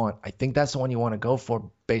one you want, I think that's the one you want to go for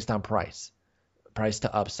based on price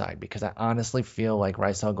to upside, because I honestly feel like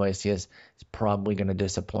Raisel Iglesias is probably going to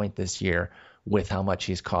disappoint this year with how much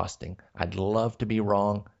he's costing. I'd love to be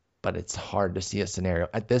wrong, but it's hard to see a scenario.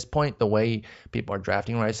 At this point, the way people are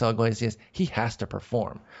drafting Raisel Iglesias, he has to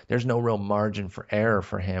perform. There's no real margin for error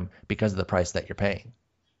for him because of the price that you're paying.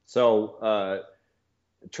 So,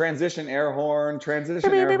 transition air horn. Segue.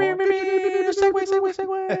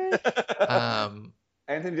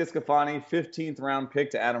 Anthony DeSclafani, 15th round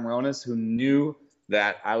pick to Adam Ronis, who knew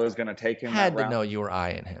that I was going to take him. Had to know you were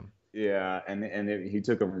eyeing him. Yeah, he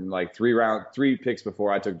took him like 3 picks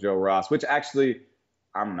before I took Joe Ross, which actually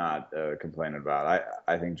I'm not complaining about.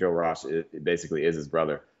 I think Joe Ross basically is his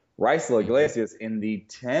brother. Raisel Iglesias in the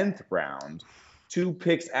 10th round, 2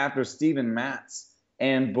 picks after Steven Matz,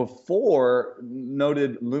 and before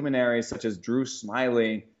noted luminaries such as Drew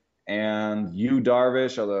Smyly and Yu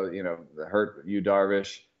Darvish, although the hurt Yu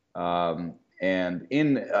Darvish,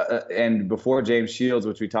 and before James Shields,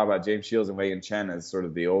 which we talk about, James Shields and Wei Yin Chen as sort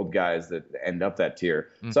of the old guys that end up that tier.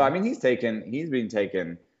 Mm-hmm. So I mean, he's being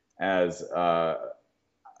taken as a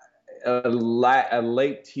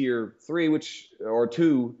late tier 3, or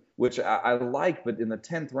 2, which I like, but in the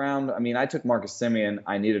 10th round, I mean, I took Marcus Semien.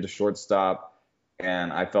 I needed a shortstop,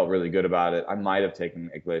 and I felt really good about it. I might have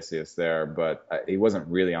taken Iglesias there, but he wasn't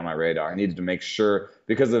really on my radar. I needed to make sure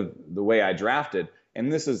because of the way I drafted.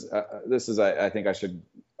 And this is I think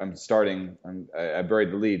I'm starting. I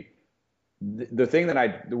buried the lead.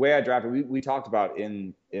 The way I drafted, we talked about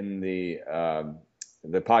in the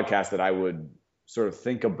podcast that I would sort of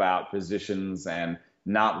think about positions and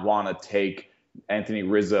not want to take Anthony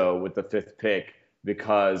Rizzo with the 5th pick,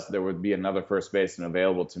 because there would be another first baseman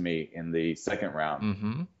available to me in the 2nd round.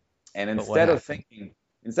 Mm-hmm. And instead of thinking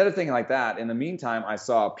like that, in the meantime, I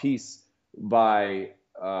saw a piece by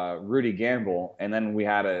Rudy Gamble, and then we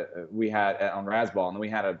had on Razzball, and then we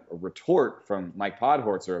had a retort from Mike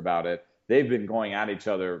Podhorzer about it. They've been going at each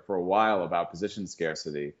other for a while about position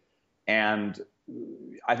scarcity, and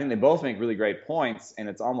I think they both make really great points, and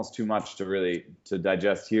it's almost too much to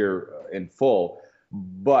digest here in full.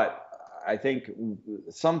 But I think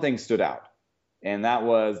something stood out, and that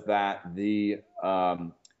was that the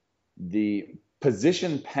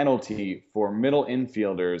position penalty for middle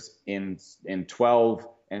infielders in 12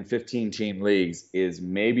 and 15 team leagues is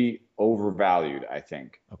maybe overvalued, I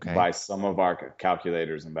think, by some of our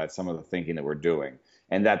calculators and by some of the thinking that we're doing.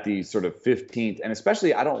 And that the sort of 15th, and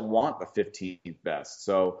especially I don't want the 15th best.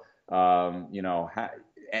 So,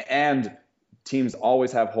 and teams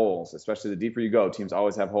always have holes, especially the deeper you go, teams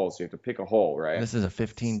always have holes. So you have to pick a hole, right? This is a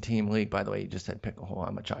 15-team league, by the way. You just said pick a hole.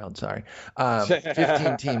 I'm a child, sorry.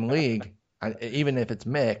 15-team league, even if it's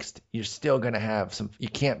mixed, you're still going to have you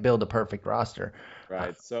can't build a perfect roster.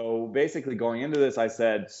 Right. So basically going into this, I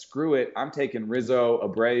said, screw it. I'm taking Rizzo,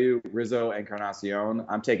 Abreu, Rizzo, Encarnacion.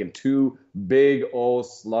 I'm taking 2 big old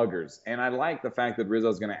sluggers. And I like the fact that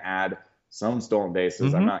Rizzo's going to add some stolen bases.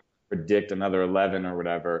 Mm-hmm. I'm not going to predict another 11 or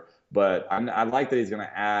whatever, but I like that he's going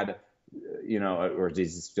to add, or did he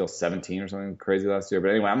still 17 or something crazy last year?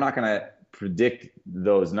 But anyway, I'm not going to predict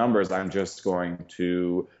those numbers. I'm just going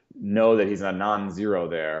to know that he's a non-zero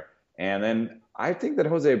there. And then I think that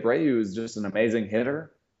Jose Abreu is just an amazing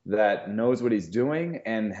hitter that knows what he's doing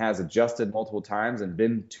and has adjusted multiple times and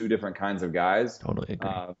been 2 different kinds of guys. Totally agree.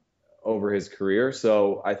 Over his career.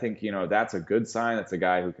 So I think, that's a good sign. That's a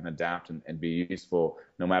guy who can adapt and be useful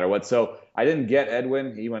no matter what. So I didn't get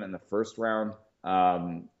Edwin. He went in the 1st round.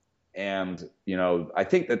 And, I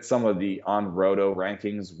think that some of the on-roto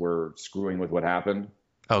rankings were screwing with what happened.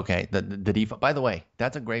 Okay. The default. By the way,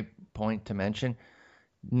 that's a great point to mention.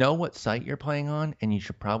 Know what site you're playing on, and you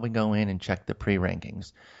should probably go in and check the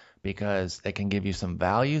pre-rankings, because it can give you some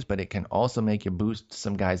values, but it can also make you boost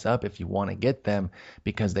some guys up if you want to get them,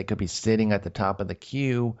 because they could be sitting at the top of the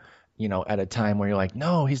queue, at a time where you're like,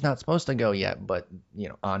 no, he's not supposed to go yet. But,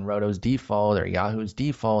 on Roto's default or Yahoo's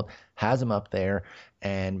default has him up there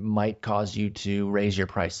and might cause you to raise your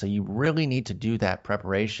price. So you really need to do that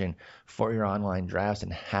preparation for your online drafts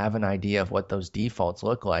and have an idea of what those defaults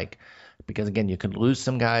look like. Because, again, you could lose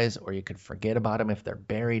some guys or you could forget about them if they're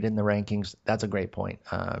buried in the rankings. That's a great point.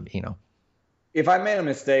 If I made a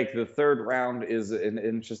mistake, the 3rd round is an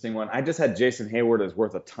interesting one. I just had Jason Hayward as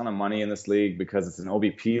worth a ton of money in this league because it's an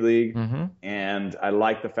OBP league. Mm-hmm. And I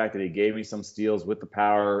like the fact that he gave me some steals with the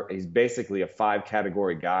power. He's basically a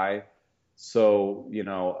 5-category guy. So,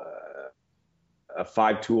 a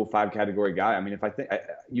five category guy. I mean, if I think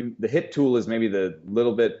the hit tool is maybe the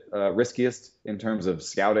little bit riskiest in terms of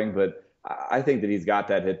scouting, but I think that he's got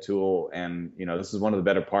that hit tool, and this is one of the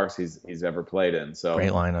better parks he's ever played in. So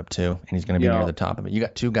great lineup too, and he's going to be near the top of it. You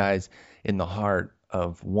got two guys in the heart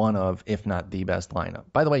of one of, if not the best lineup.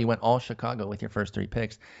 By the way, you went all Chicago with your first three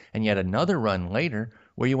picks, and you had another run later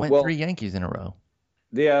where you went three Yankees in a row.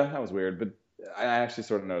 Yeah, that was weird, but I actually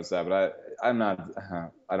sort of noticed that, but I'm not.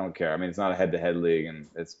 I don't care. I mean, it's not a head-to-head league, and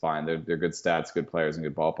it's fine. They're good stats, good players, and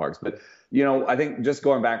good ballparks. But I think just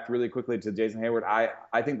going back really quickly to Jason Heyward,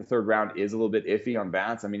 I think the third round is a little bit iffy on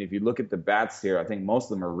bats. I mean, if you look at the bats here, I think most of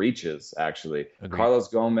them are reaches. Actually, Agreed. Carlos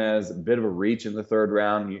Gomez, a bit of a reach in the third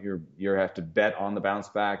round. You have to bet on the bounce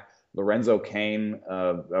back. Lorenzo Cain,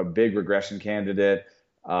 a big regression candidate.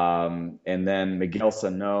 And then Miguel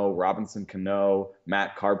Sano, Robinson Cano,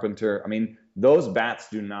 Matt Carpenter. I mean, those bats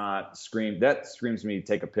do not scream. That screams to me,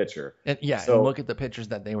 take a pitcher. And look at the pitchers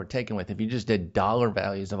that they were taken with. If you just did dollar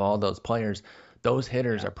values of all those players, those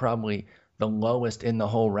hitters are probably the lowest in the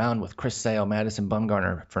whole round, with Chris Sale, Madison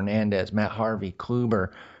Bumgarner, Fernandez, Matt Harvey, Kluber,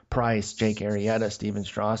 Price, Jake Arrieta, Steven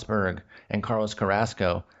Strasburg, and Carlos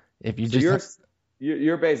Carrasco. If you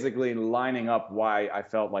you're basically lining up why I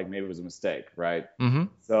felt like maybe it was a mistake, right? Mm-hmm.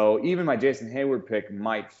 So even my Jason Heyward pick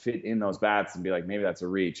might fit in those bats and be like, maybe that's a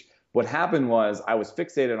reach. What happened was I was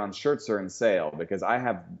fixated on Scherzer and Sale because I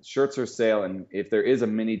have Scherzer, Sale, and if there is a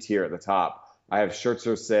mini tier at the top, I have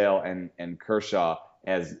Scherzer, Sale, and Kershaw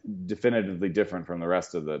as definitively different from the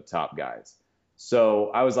rest of the top guys.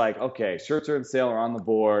 So I was like, okay, Scherzer and Sale are on the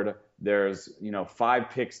board. There's 5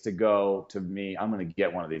 picks to go to me. I'm going to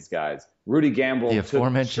get one of these guys. Rudy Gamble, the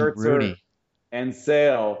aforementioned Scherzer Rudy, and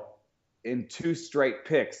Sale in 2 straight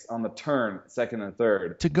picks on the turn, second and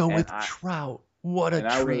third, to go with Trout. What a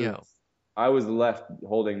trio! I was left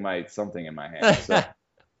holding something in my hand. So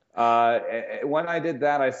when I did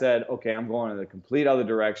that, I said, okay, I'm going in the complete other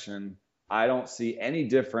direction. I don't see any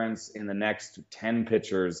difference in the next 10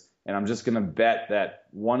 pitchers, and I'm just going to bet that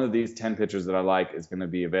one of these 10 pitchers that I like is going to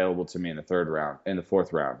be available to me in the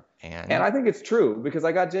fourth round. And I think it's true because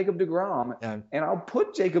I got Jacob deGrom, and I'll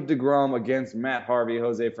put Jacob deGrom against Matt Harvey,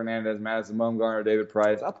 Jose Fernandez, Madison Bumgarner, David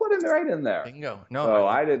Price. I'll put him right in there. Bingo. No, so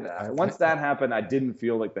I didn't. Once that happened, I didn't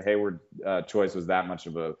feel like the Heyward choice was that much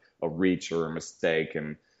of a reach or a mistake,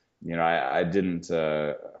 and I didn't.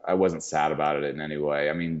 I wasn't sad about it in any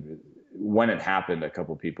way. I mean, when it happened, a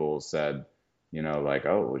couple people said, like,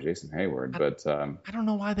 oh, well, Jason Heyward, but I don't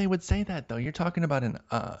know why they would say that though. You're talking about an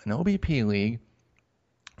OBP league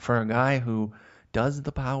for a guy who does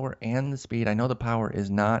the power and the speed. I know the power is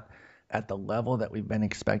not at the level that we've been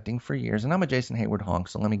expecting for years, and I'm a Jason Heyward honk,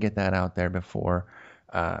 so let me get that out there before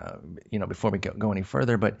we go any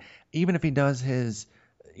further. But even if he does his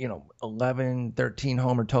 11, 13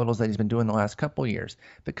 homer totals that he's been doing the last couple of years,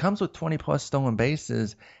 if it comes with 20 plus stolen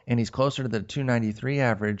bases and he's closer to the 293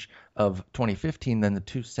 average of 2015 than the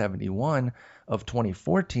 271 of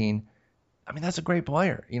 2014, I mean, that's a great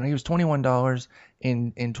player. He was $21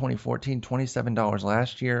 in 2014, $27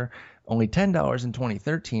 last year, only $10 in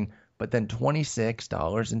 2013, but then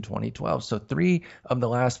 $26 in 2012. So 3 of the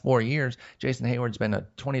last 4 years, Jason Heyward's been a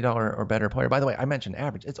 $20 or better player. By the way, I mentioned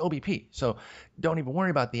average. It's OBP. So don't even worry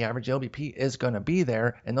about the average. The OBP is going to be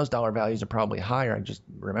there, and those dollar values are probably higher. I just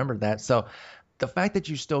remembered that. So the fact that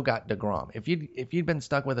you still got deGrom, if you'd been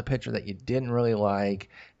stuck with a pitcher that you didn't really like,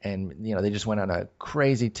 and they just went on a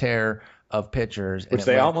crazy tear of pitchers, which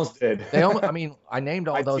they almost did. I named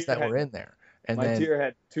all those that were in there, and my tier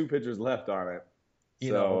had 2 pitchers left on it.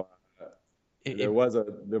 So there was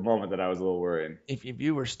the moment that I was a little worried. If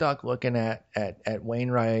you were stuck looking at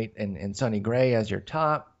Wainwright and Sonny Gray as your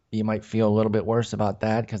top, you might feel a little bit worse about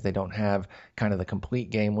that because they don't have kind of the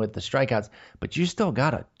complete game with the strikeouts. But you still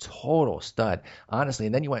got a total stud, honestly.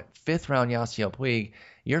 And then you went 5th round Yasiel Puig.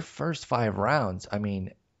 Your first 5 rounds, I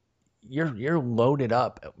mean, you're loaded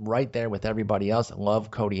up right there with everybody else. I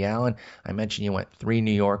love Cody Allen. I mentioned you went 3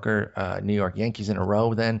 New York Yankees in a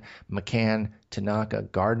row then. McCann, Tanaka,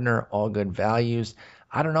 Gardner, all good values.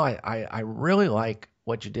 I don't know. I really like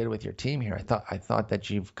what you did with your team here. I thought that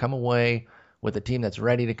you've come away with a team that's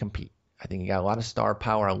ready to compete. I think you got a lot of star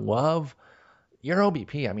power. I love your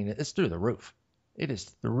OBP. I mean, it's through the roof. It is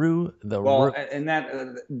through the roof. Well, and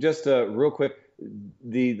that just real quick,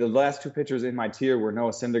 the last 2 pitchers in my tier were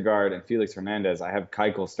Noah Syndergaard and Felix Hernandez. I have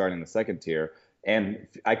Keuchel starting the 2nd tier, and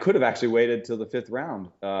I could have actually waited till the 5th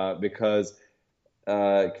round because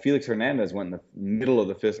Felix Hernandez went in the middle of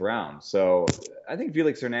the 5th round. So I think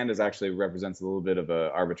Felix Hernandez actually represents a little bit of an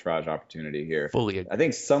arbitrage opportunity here. Fully agree. I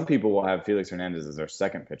think some people will have Felix Hernandez as their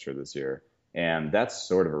 2nd pitcher this year. And that's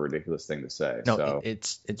sort of a ridiculous thing to say. No, So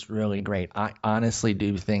it's really great. I honestly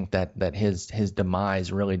do think that his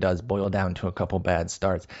demise really does boil down to a couple bad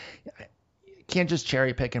starts. You can't just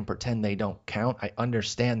cherry pick and pretend they don't count. I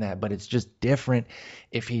understand that, but it's just different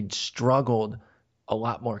if he'd struggled a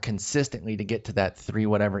lot more consistently to get to that 3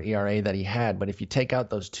 whatever ERA that he had. But if you take out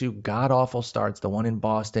those 2 god awful starts, the one in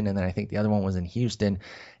Boston and then I think the other one was in Houston,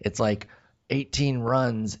 it's like 18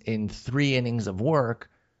 runs in 3 innings of work.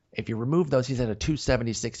 If you remove those, he's at a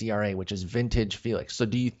 2.76 ERA, which is vintage Felix. So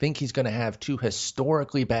do you think he's going to have 2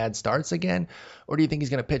 historically bad starts again? Or do you think he's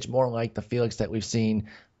going to pitch more like the Felix that we've seen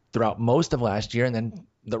throughout most of last year and then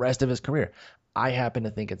the rest of his career? I happen to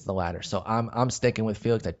think it's the latter. So I'm sticking with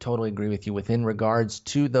Felix. I totally agree with you. Within regards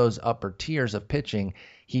to those upper tiers of pitching,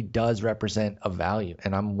 he does represent a value,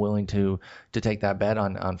 and I'm willing to take that bet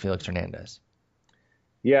on Felix Hernandez.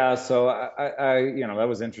 yeah, so that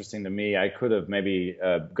was interesting to me. I could have maybe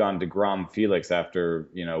gone DeGrom Felix after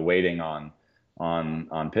waiting on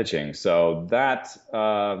pitching. So that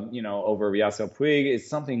over Yasiel Puig is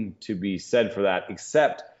something to be said for that.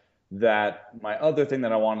 Except that my other thing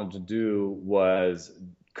that I wanted to do was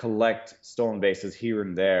collect stolen bases here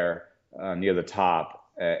and there near the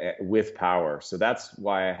top with power. So that's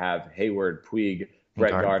why I have Hayward, Puig,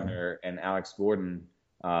 Brett Gardner, and Alex Gordon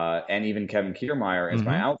and even Kevin Kiermaier as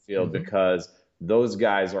my outfield because those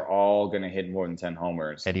guys are all going to hit more than 10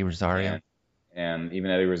 homers. Eddie Rosario. And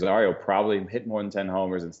even Eddie Rosario probably hit more than 10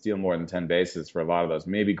 homers and steal more than 10 bases for a lot of those.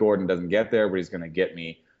 Maybe Gordon doesn't get there, but he's going to get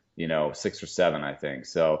me, 6 or 7, I think.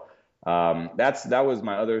 So that was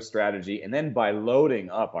my other strategy. And then by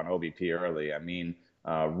loading up on OBP early, I mean,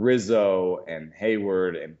 Rizzo and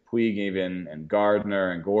Hayward and Puig even and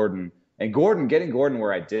Gardner and Gordon. And getting Gordon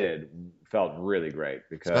where I did felt really great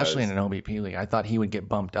because especially in an OBP league. I thought he would get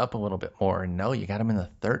bumped up a little bit more. And no, you got him in the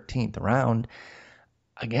 13th round.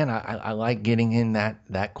 Again, I like getting in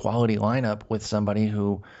that quality lineup with somebody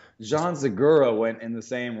who Jean Segura went in the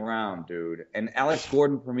same round, dude. And Alex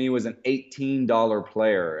Gordon for me was an $18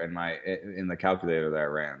 player in the calculator that I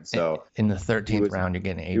ran. So in the 13th round, you're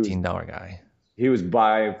getting an $18 guy. He was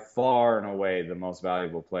by far and away the most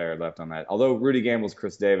valuable player left on that. Although Rudy Gamble's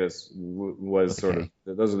Chris Davis was sort of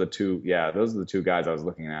those are the two guys I was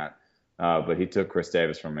looking at. But he took Chris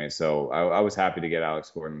Davis from me, so I was happy to get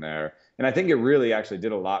Alex Gordon there. And I think it really actually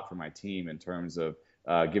did a lot for my team in terms of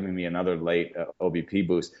giving me another late OBP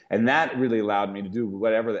boost. And that really allowed me to do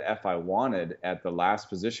whatever the F I wanted at the last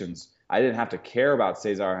positions. I didn't have to care about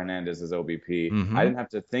Cesar Hernandez's OBP. I didn't have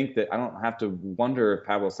to think that I don't have to wonder if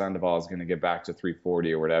Pablo Sandoval is going to get back to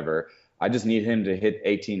 340 or whatever. I just need him to hit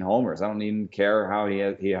 18 homers. I don't even care how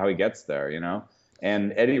he gets there,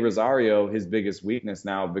 And Eddie Rosario, his biggest weakness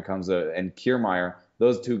now becomes and Kiermaier.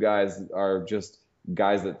 Those 2 guys are just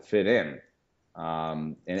guys that fit in.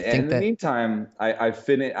 And in the meantime, I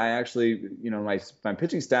actually, my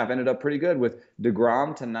pitching staff ended up pretty good with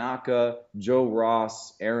DeGrom, Tanaka, Joe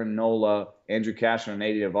Ross, Aaron Nola, Andrew Cashner, and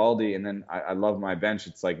Nate Eovaldi. And then I love my bench.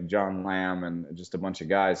 It's like John Lamb and just a bunch of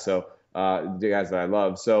guys. So the guys that I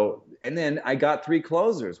love. So, and then I got 3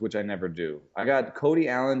 closers, which I never do. I got Cody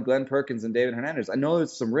Allen, Glenn Perkins, and David Hernandez. I know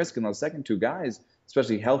there's some risk in those second 2 guys,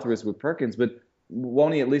 especially health risk with Perkins, but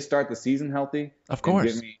won't he at least start the season healthy? Of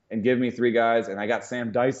course. And give me 3 guys. And I got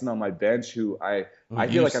Sam Dyson on my bench, who I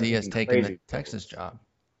feel like I'm taking the Texas job.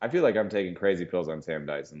 I feel like I'm taking crazy pills on Sam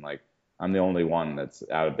Dyson. Like I'm the only one that's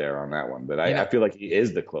out there on that one. But I feel like he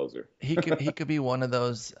is the closer. He could be one of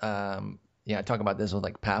those. I talk about this with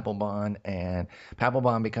like Papelbon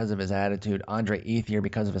because of his attitude, Andre Ethier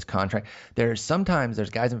because of his contract. There's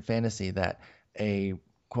guys in fantasy that a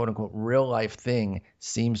quote unquote real life thing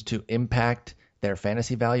seems to impact their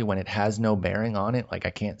fantasy value when it has no bearing on it. Like I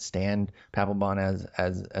can't stand Papelbon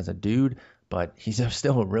as a dude, but he's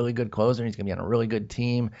still a really good closer. He's going to be on a really good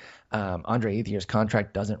team. Andre Ethier's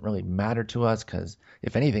contract doesn't really matter to us because,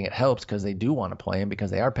 if anything, it helps because they do want to play him because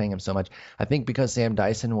they are paying him so much. I think because Sam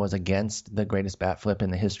Dyson was against the greatest bat flip in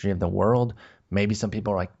the history of the world, maybe some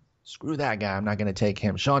people are like, screw that guy, I'm not going to take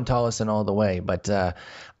him. Sean Tollison all the way. But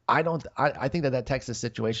I think that Texas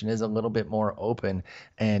situation is a little bit more open,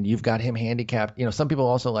 and you've got him handicapped. Some people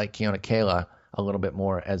also like Keone Kela a little bit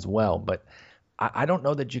more as well, but I don't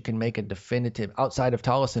know that you can make a definitive outside of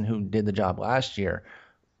Tollison, who did the job last year.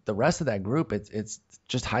 The rest of that group, it's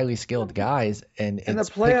just highly skilled guys, and the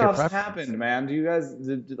playoffs happened, man. Do you guys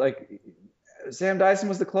Sam Dyson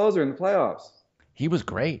was the closer in the playoffs? He was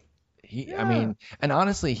great. I mean, and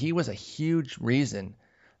honestly, he was a huge reason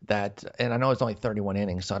that, and I know it's only 31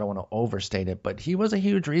 innings, so I don't want to overstate it, but he was a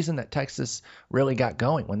huge reason that Texas really got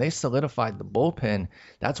going. When they solidified the bullpen,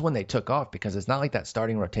 that's when they took off, because it's not like that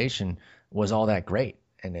starting rotation was all that great.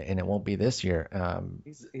 and it won't be this year.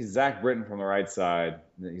 He's Zach Britton from the right side.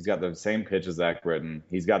 He's got the same pitch as Zach Britton.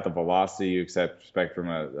 He's got the velocity you expect from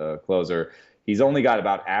a closer. He's only got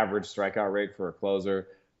about average strikeout rate for a closer,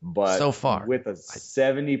 but so far with a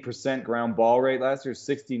 70% ground ball rate last year,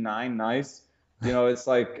 69, nice. It's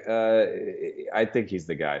like I think he's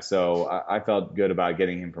the guy. So I felt good about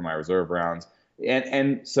getting him for my reserve rounds.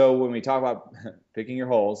 And so when we talk about picking your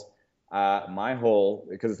holes, my hole,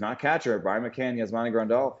 because it's not catcher, Brian McCann, Yasmani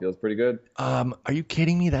Grandal feels pretty good. Are you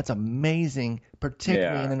kidding me? That's amazing,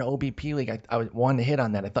 particularly in an OBP league. I wanted to hit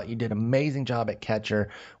on that. I thought you did an amazing job at catcher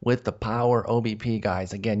with the power OBP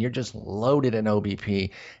guys. Again, you're just loaded in OBP.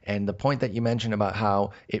 And the point that you mentioned about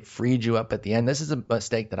how it freed you up at the end, this is a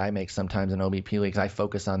mistake that I make sometimes in OBP leagues. I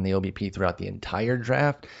focus on the OBP throughout the entire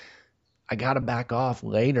draft. I got to back off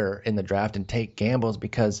later in the draft and take gambles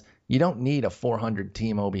because you don't need a 400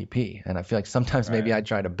 team OBP. And I feel like sometimes maybe I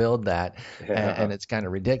try to build that and it's kind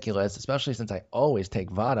of ridiculous, especially since I always take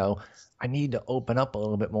Votto. I need to open up a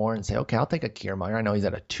little bit more and say, okay, I'll take a Kiermaier. I know he's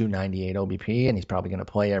at a 298 OBP and he's probably going to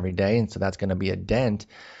play every day. And so that's going to be a dent.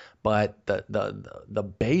 But the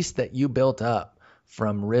base that you built up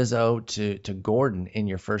from Rizzo to Gordon in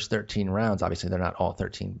your first 13 rounds, obviously they're not all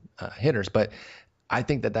 13 hitters, but I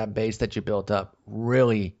think that base that you built up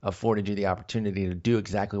really afforded you the opportunity to do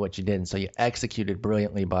exactly what you did. And so you executed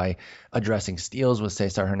brilliantly by addressing steals with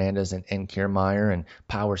Cesar Hernandez and Kiermaier, and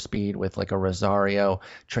power speed with like a Rosario.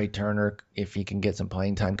 Trey Turner, if he can get some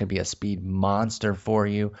playing time, could be a speed monster for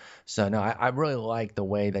you. So no, I really like the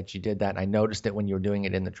way that you did that. I noticed it when you were doing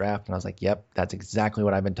it in the draft, and I was like, yep, that's exactly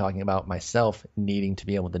what I've been talking about myself needing to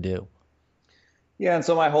be able to do. Yeah, and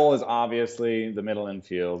so my hole is obviously the middle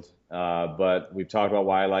infield. But we've talked about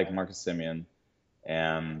why I like Marcus Semien,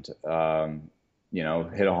 and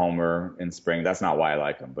hit a homer in spring. That's not why I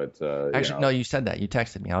like him, but actually, no, you said that. You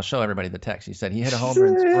texted me. I'll show everybody the text. You said he hit a homer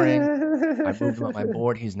in spring. I moved him on my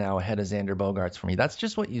board. He's now ahead of Xander Bogaerts for me. That's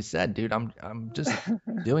just what you said, dude. I'm just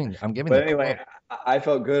doing. I'm giving. But anyway, I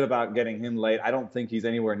felt good about getting him late. I don't think he's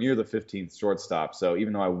anywhere near the 15th shortstop. So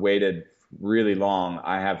even though I waited really long,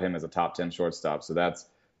 I have him as a top 10 shortstop. So that's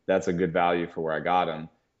a good value for where I got him.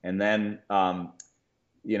 And then,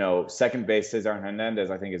 second base, Cesar Hernandez,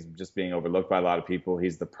 I think is just being overlooked by a lot of people.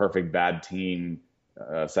 He's the perfect bad team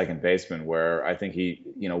second baseman, where I think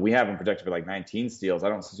we have him projected for like 19 steals. I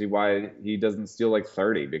don't see why he doesn't steal like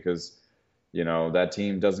 30, because, that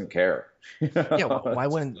team doesn't care. Yeah, why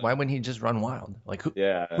wouldn't he just run wild? Like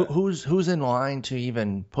who's in line to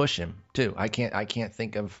even push him too? I can't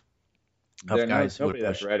think of guys who would push.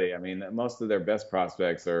 That's ready. I mean, most of their best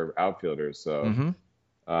prospects are outfielders, so.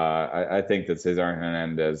 I think that Cesar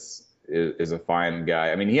Hernandez is a fine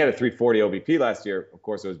guy. I mean, he had a 340 OBP last year. Of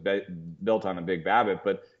course, it was built on a big BABIP,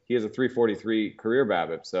 but he has a 343 career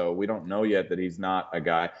BABIP, so we don't know yet that he's not a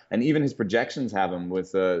guy. And even his projections have him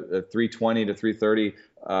with a 320 to 330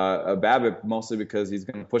 a BABIP, mostly because he's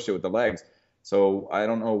going to push it with the legs. So I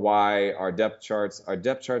don't know why our depth charts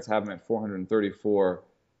have him at 434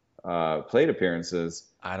 plate appearances.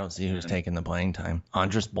 I don't see who's taking the playing time.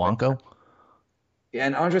 Andres Blanco? Yeah,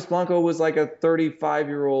 and Andres Blanco was like a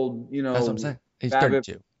 35-year-old, That's what I'm saying. He's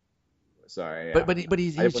 32. Sorry. Yeah. But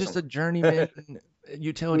he's just a journeyman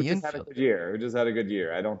utility infielder. Who just had a good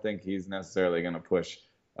year. I don't think he's necessarily going to push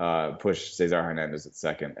Cesar Hernandez at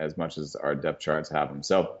second as much as our depth charts have him.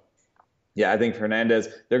 So, yeah, I think Hernandez,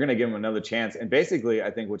 they're going to give him another chance. And basically,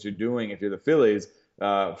 I think what you're doing, if you're the Phillies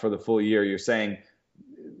for the full year, you're saying,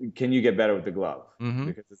 can you get better with the glove? Mm-hmm.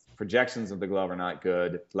 Because the projections of the glove are not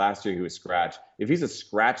good. Last year he was scratch. If he's a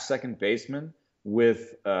scratch second baseman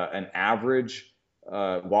with an average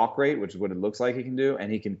walk rate, which is what it looks like he can do,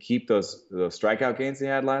 and he can keep those strikeout gains he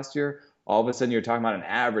had last year, all of a sudden you're talking about an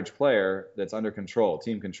average player that's under control,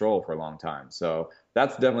 team control for a long time. So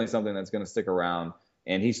that's definitely something that's going to stick around.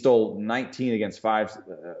 And he stole 19 against 5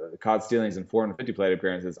 caught stealings and 450 plate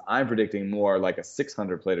appearances. I'm predicting more like a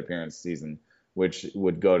 600 plate appearance season, which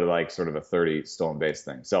would go to like sort of a 30 stolen base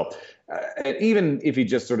thing. So even if he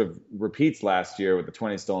just sort of repeats last year with the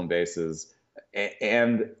 20 stolen bases,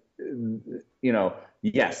 and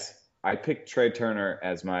yes, I picked Trey Turner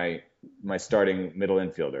as my starting middle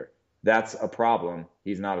infielder. That's a problem.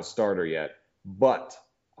 He's not a starter yet, but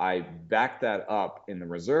I backed that up in the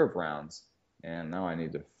reserve rounds. And now I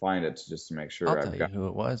need to find it just to make sure. I'll tell you who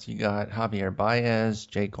it was. You got Javier Baez,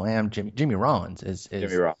 Jake Lamb, Jimmy Rollins is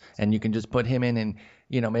Jimmy Rollins. And you can just put him in, and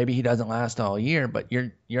maybe he doesn't last all year, but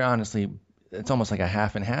you're honestly, it's almost like a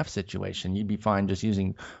half and half situation. You'd be fine just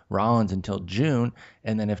using Rollins until June,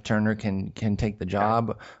 and then if Turner can take the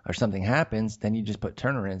job or something happens, then you just put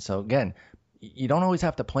Turner in. So again, you don't always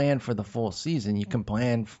have to plan for the full season. You can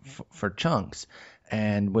plan for chunks.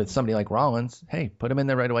 And with somebody like Rollins, hey, put him in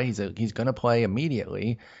there right away. He's going to play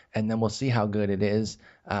immediately, and then we'll see how good it is.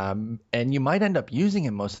 And you might end up using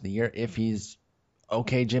him most of the year if he's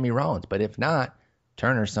okay, Jimmy Rollins. But if not,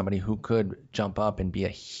 Turner's somebody who could jump up and be a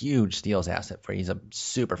huge steals asset for you. He's a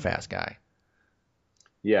super fast guy.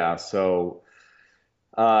 Yeah. So,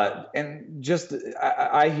 and just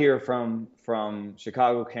I hear from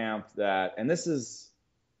Chicago camp that, and this is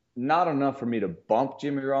not enough for me to bump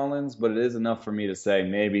Jimmy Rollins, but it is enough for me to say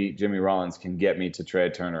maybe Jimmy Rollins can get me to Trey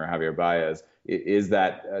Turner or Javier Baez. Is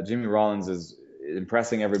that Jimmy Rollins is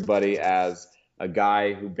impressing everybody as a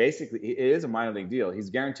guy who basically it is a minor league deal. He's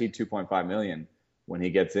guaranteed 2.5 million when he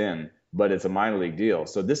gets in, but it's a minor league deal.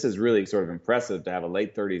 So this is really sort of impressive to have a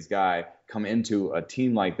late 30s guy come into a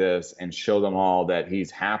team like this and show them all that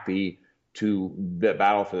he's happy to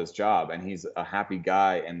battle for this job, and he's a happy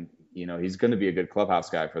guy, and he's going to be a good clubhouse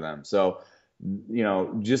guy for them. So,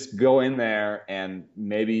 just go in there and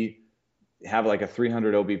maybe have like a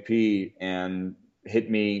 300 OBP and hit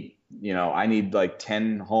me. I need like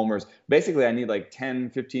 10 homers. Basically, I need like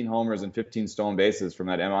 10, 15 homers and 15 stolen bases from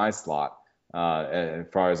that MI slot. As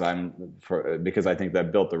far as because I think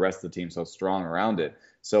that built the rest of the team so strong around it.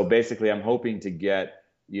 So basically, I'm hoping to get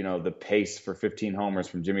the pace for 15 homers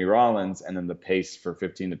from Jimmy Rollins, and then the pace for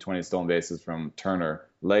 15 to 20 stolen bases from Turner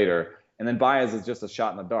later. And then Baez is just a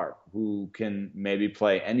shot in the dark who can maybe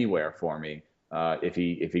play anywhere for me if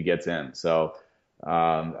he gets in. So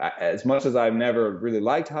as much as I've never really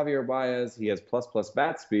liked Javier Baez, he has plus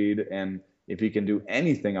bat speed, and if he can do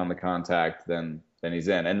anything on the contact, then he's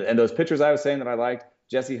in. And those pitchers I was saying that I liked,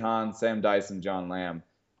 Jesse Hahn, Sam Dyson, John Lamb,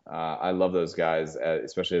 I love those guys,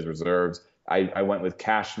 especially as reserves. I went with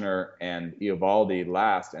Cashner and Eovaldi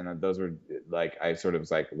last, and those were like, I sort of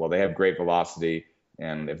was like, well, they have great velocity,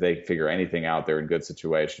 and if they figure anything out, they're in good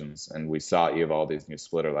situations. And we saw Eovaldi's new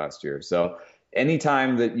splitter last year. So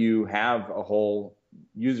anytime that you have a hole,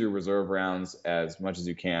 use your reserve rounds as much as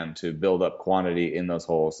you can to build up quantity in those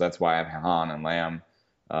holes. That's why I have Hahn and Lamb,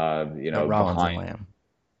 Rollins behind. And Lamb.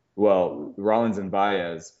 Well, Rollins and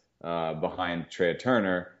Baez behind Trey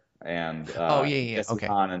Turner, and Jesse okay.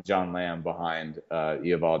 Hahn and John Lamb behind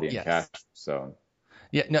Eovaldi and Cash. So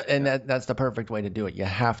yeah, no, and that's the perfect way to do it. You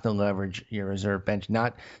have to leverage your reserve bench.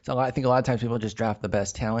 I think a lot of times people just draft the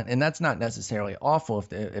best talent, and that's not necessarily awful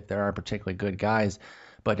if there are particularly good guys.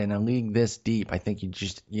 But in a league this deep, I think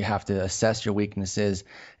you have to assess your weaknesses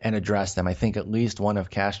and address them. I think at least one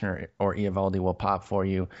of Cashner or Eovaldi will pop for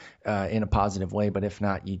you in a positive way. But if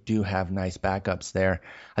not, you do have nice backups there.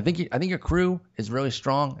 I think your crew is really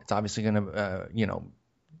strong. It's obviously going to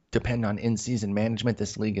depend on in-season management.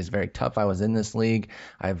 This league is very tough. I was in this league.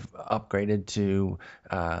 I've upgraded to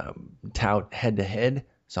tout head-to-head.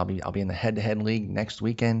 So I'll be in the head-to-head league next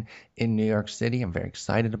weekend in New York City. I'm very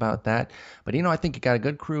excited about that. But, I think you got a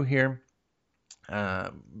good crew here.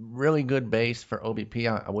 Really good base for OBP.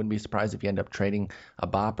 I wouldn't be surprised if you end up trading a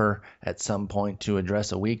bopper at some point to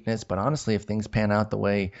address a weakness. But honestly, if things pan out the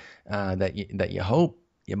way that you hope,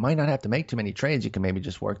 you might not have to make too many trades. You can maybe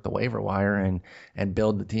just work the waiver wire and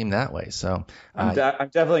build the team that way. So I'm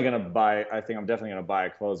definitely going to buy. I think I'm definitely going to buy a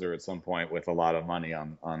closer at some point with a lot of money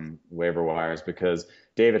on waiver wires, because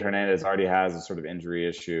David Hernandez already has a sort of injury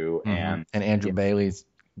issue, and Andrew Bailey's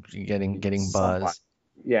getting buzz.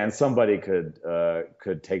 Yeah, and somebody could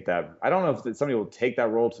take that. I don't know if somebody will take that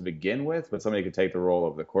role to begin with, but somebody could take the role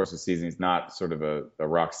over the course of the season. He's not sort of a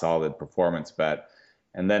rock solid performance bet.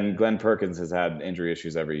 And then Glenn Perkins has had injury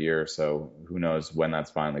issues every year, so who knows when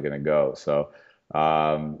that's finally going to go. So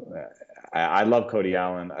I love Cody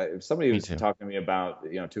Allen. Somebody was talking to me about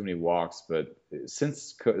too many walks, but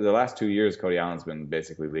since the last 2 years, Cody Allen's been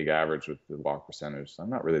basically league average with the walk percentage. So I'm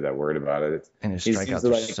not really that worried about it. And his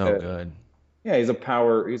strikeouts are so good. Yeah, he's a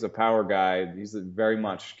power guy. He's very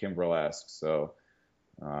much Kimbrel-esque. So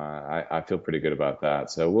I feel pretty good about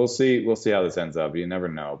that. So we'll see how this ends up. You never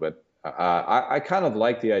know, but. I kind of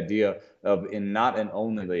like the idea of, in not and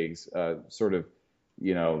only leagues, sort of,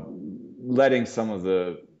 letting some of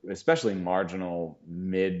the, especially marginal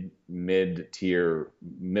mid-tier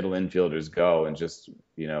middle infielders go and just,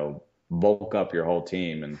 bulk up your whole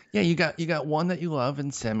team. And yeah, you got one that you love in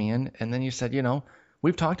Semien, and then you said,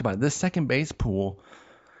 we've talked about it. This second base pool,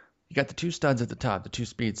 you got the two studs at the top, the two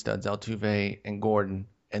speed studs, Altuve and Gordon.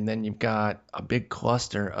 And then you've got a big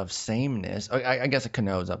cluster of sameness. I guess a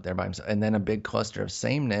Cano's up there by himself. And then a big cluster of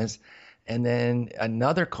sameness. And then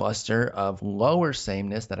another cluster of lower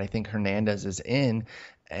sameness that I think Hernandez is in.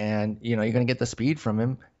 And, you're going to get the speed from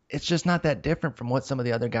him. It's just not that different from what some of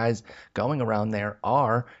the other guys going around there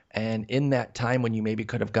are. And in that time when you maybe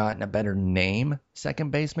could have gotten a better name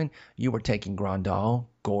second baseman, you were taking Grandal,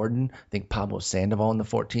 Gordon. I think Pablo Sandoval in the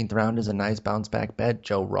 14th round is a nice bounce back bet.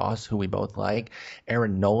 Joe Ross, who we both like.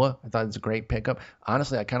 Aaron Nola, I thought it was a great pickup.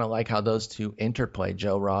 Honestly, I kind of like how those two interplay,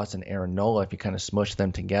 Joe Ross and Aaron Nola, if you kind of smush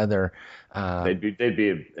them together. They'd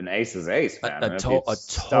be an ace's ace, man. A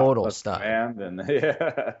total stud. And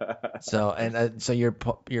yeah. So you're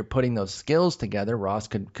putting those skills together. Ross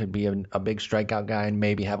could be a big strikeout guy and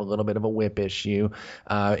maybe have a little bit of a whip issue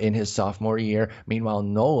in his sophomore year. Meanwhile,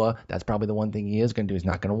 Nola, that's probably the one thing he is going to do. He's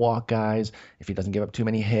not going to walk guys. If he doesn't give up too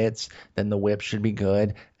many hits, then the whip should be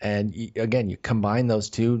good. And again, you combine those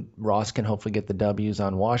two. Ross can hopefully get the W's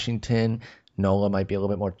on Washington. Nola might be a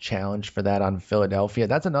little bit more challenged for that on Philadelphia.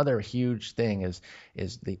 That's another huge thing is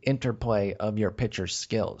the interplay of your pitcher's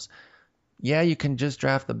skills. Yeah, you can just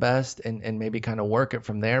draft the best and maybe kind of work it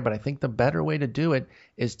from there, but I think the better way to do it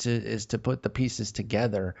is to put the pieces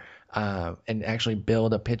together and actually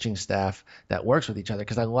build a pitching staff that works with each other.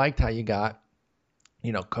 Because I liked how you got,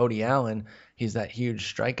 Cody Allen. He's that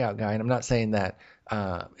huge strikeout guy, and I'm not saying that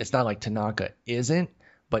it's not like Tanaka isn't.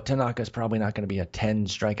 But Tanaka's probably not going to be a 10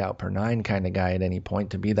 strikeout per 9 kind of guy at any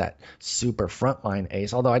point to be that super frontline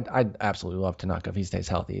ace. Although I'd absolutely love Tanaka if he stays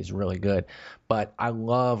healthy. He's really good. But I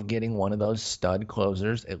love getting one of those stud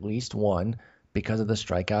closers, at least one, because of the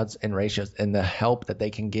strikeouts and ratios and the help that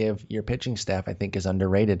they can give your pitching staff. I think is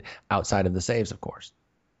underrated outside of the saves, of course.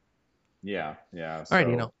 Yeah. All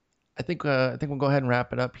right, I think we'll go ahead and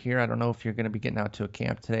wrap it up here. I don't know if you're going to be getting out to a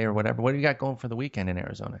camp today or whatever. What do you got going for the weekend in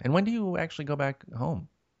Arizona? And when do you actually go back home?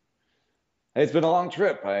 Hey, it's been a long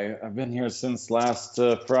trip. I've been here since last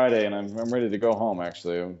Friday, and I'm ready to go home,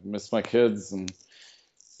 actually. I miss my kids, and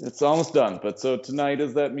it's almost done. But so tonight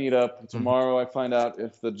is that meetup. Tomorrow I find out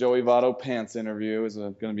if the Joey Votto Pants interview is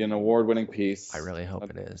going to be an award-winning piece. I really hope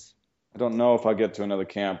it is. I don't know if I'll get to another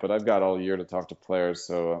camp, but I've got all year to talk to players,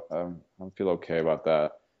 so I feel okay about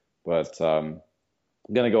that. But I'm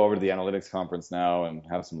going to go over to the analytics conference now and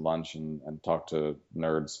have some lunch and talk to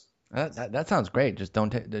nerds. That sounds great. Just don't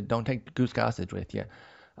take Goose Gossage with you.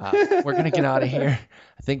 We're gonna get out of here.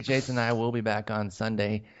 I think Jason and I will be back on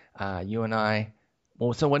Sunday. You and I.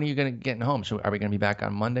 Well, so when are you gonna get home? Are we gonna be back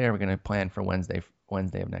on Monday? Or are we gonna plan for Wednesday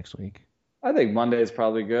of next week? I think Monday is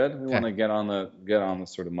probably good. We want to get on the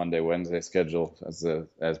sort of Monday-Wednesday schedule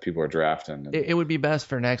as people are drafting. It would be best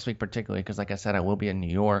for next week, particularly because, like I said, I will be in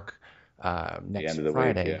New York next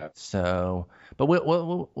Friday. Week, yeah. So, but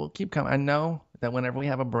we'll keep coming. I know that whenever we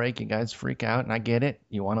have a break, you guys freak out, and I get it.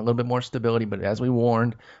 You want a little bit more stability, but as we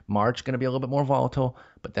warned, March going to be a little bit more volatile.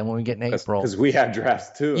 But then when we get in April, because we have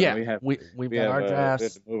drafts too. Yeah, we've got our drafts. We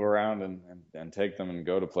have to move around and take them and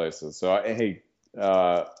go to places. So hey,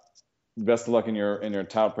 best of luck in your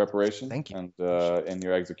tout preparation. Thank you. And in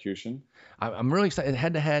your execution. I'm really excited.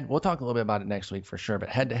 Head to head, we'll talk a little bit about it next week for sure. But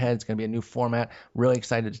head to head, it's going to be a new format. Really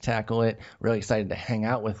excited to tackle it. Really excited to hang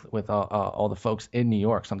out with all the folks in New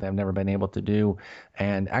York. Something I've never been able to do,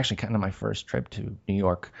 and actually kind of my first trip to New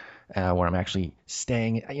York, where I'm actually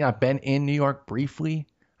staying. I've been in New York briefly.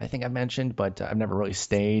 I think I mentioned, but I've never really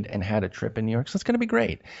stayed and had a trip in New York. So it's going to be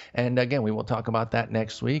great. And again, we will talk about that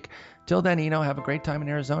next week. Till then, have a great time in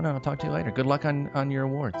Arizona. And I'll talk to you later. Good luck on your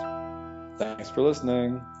awards. Thanks for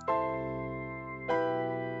listening.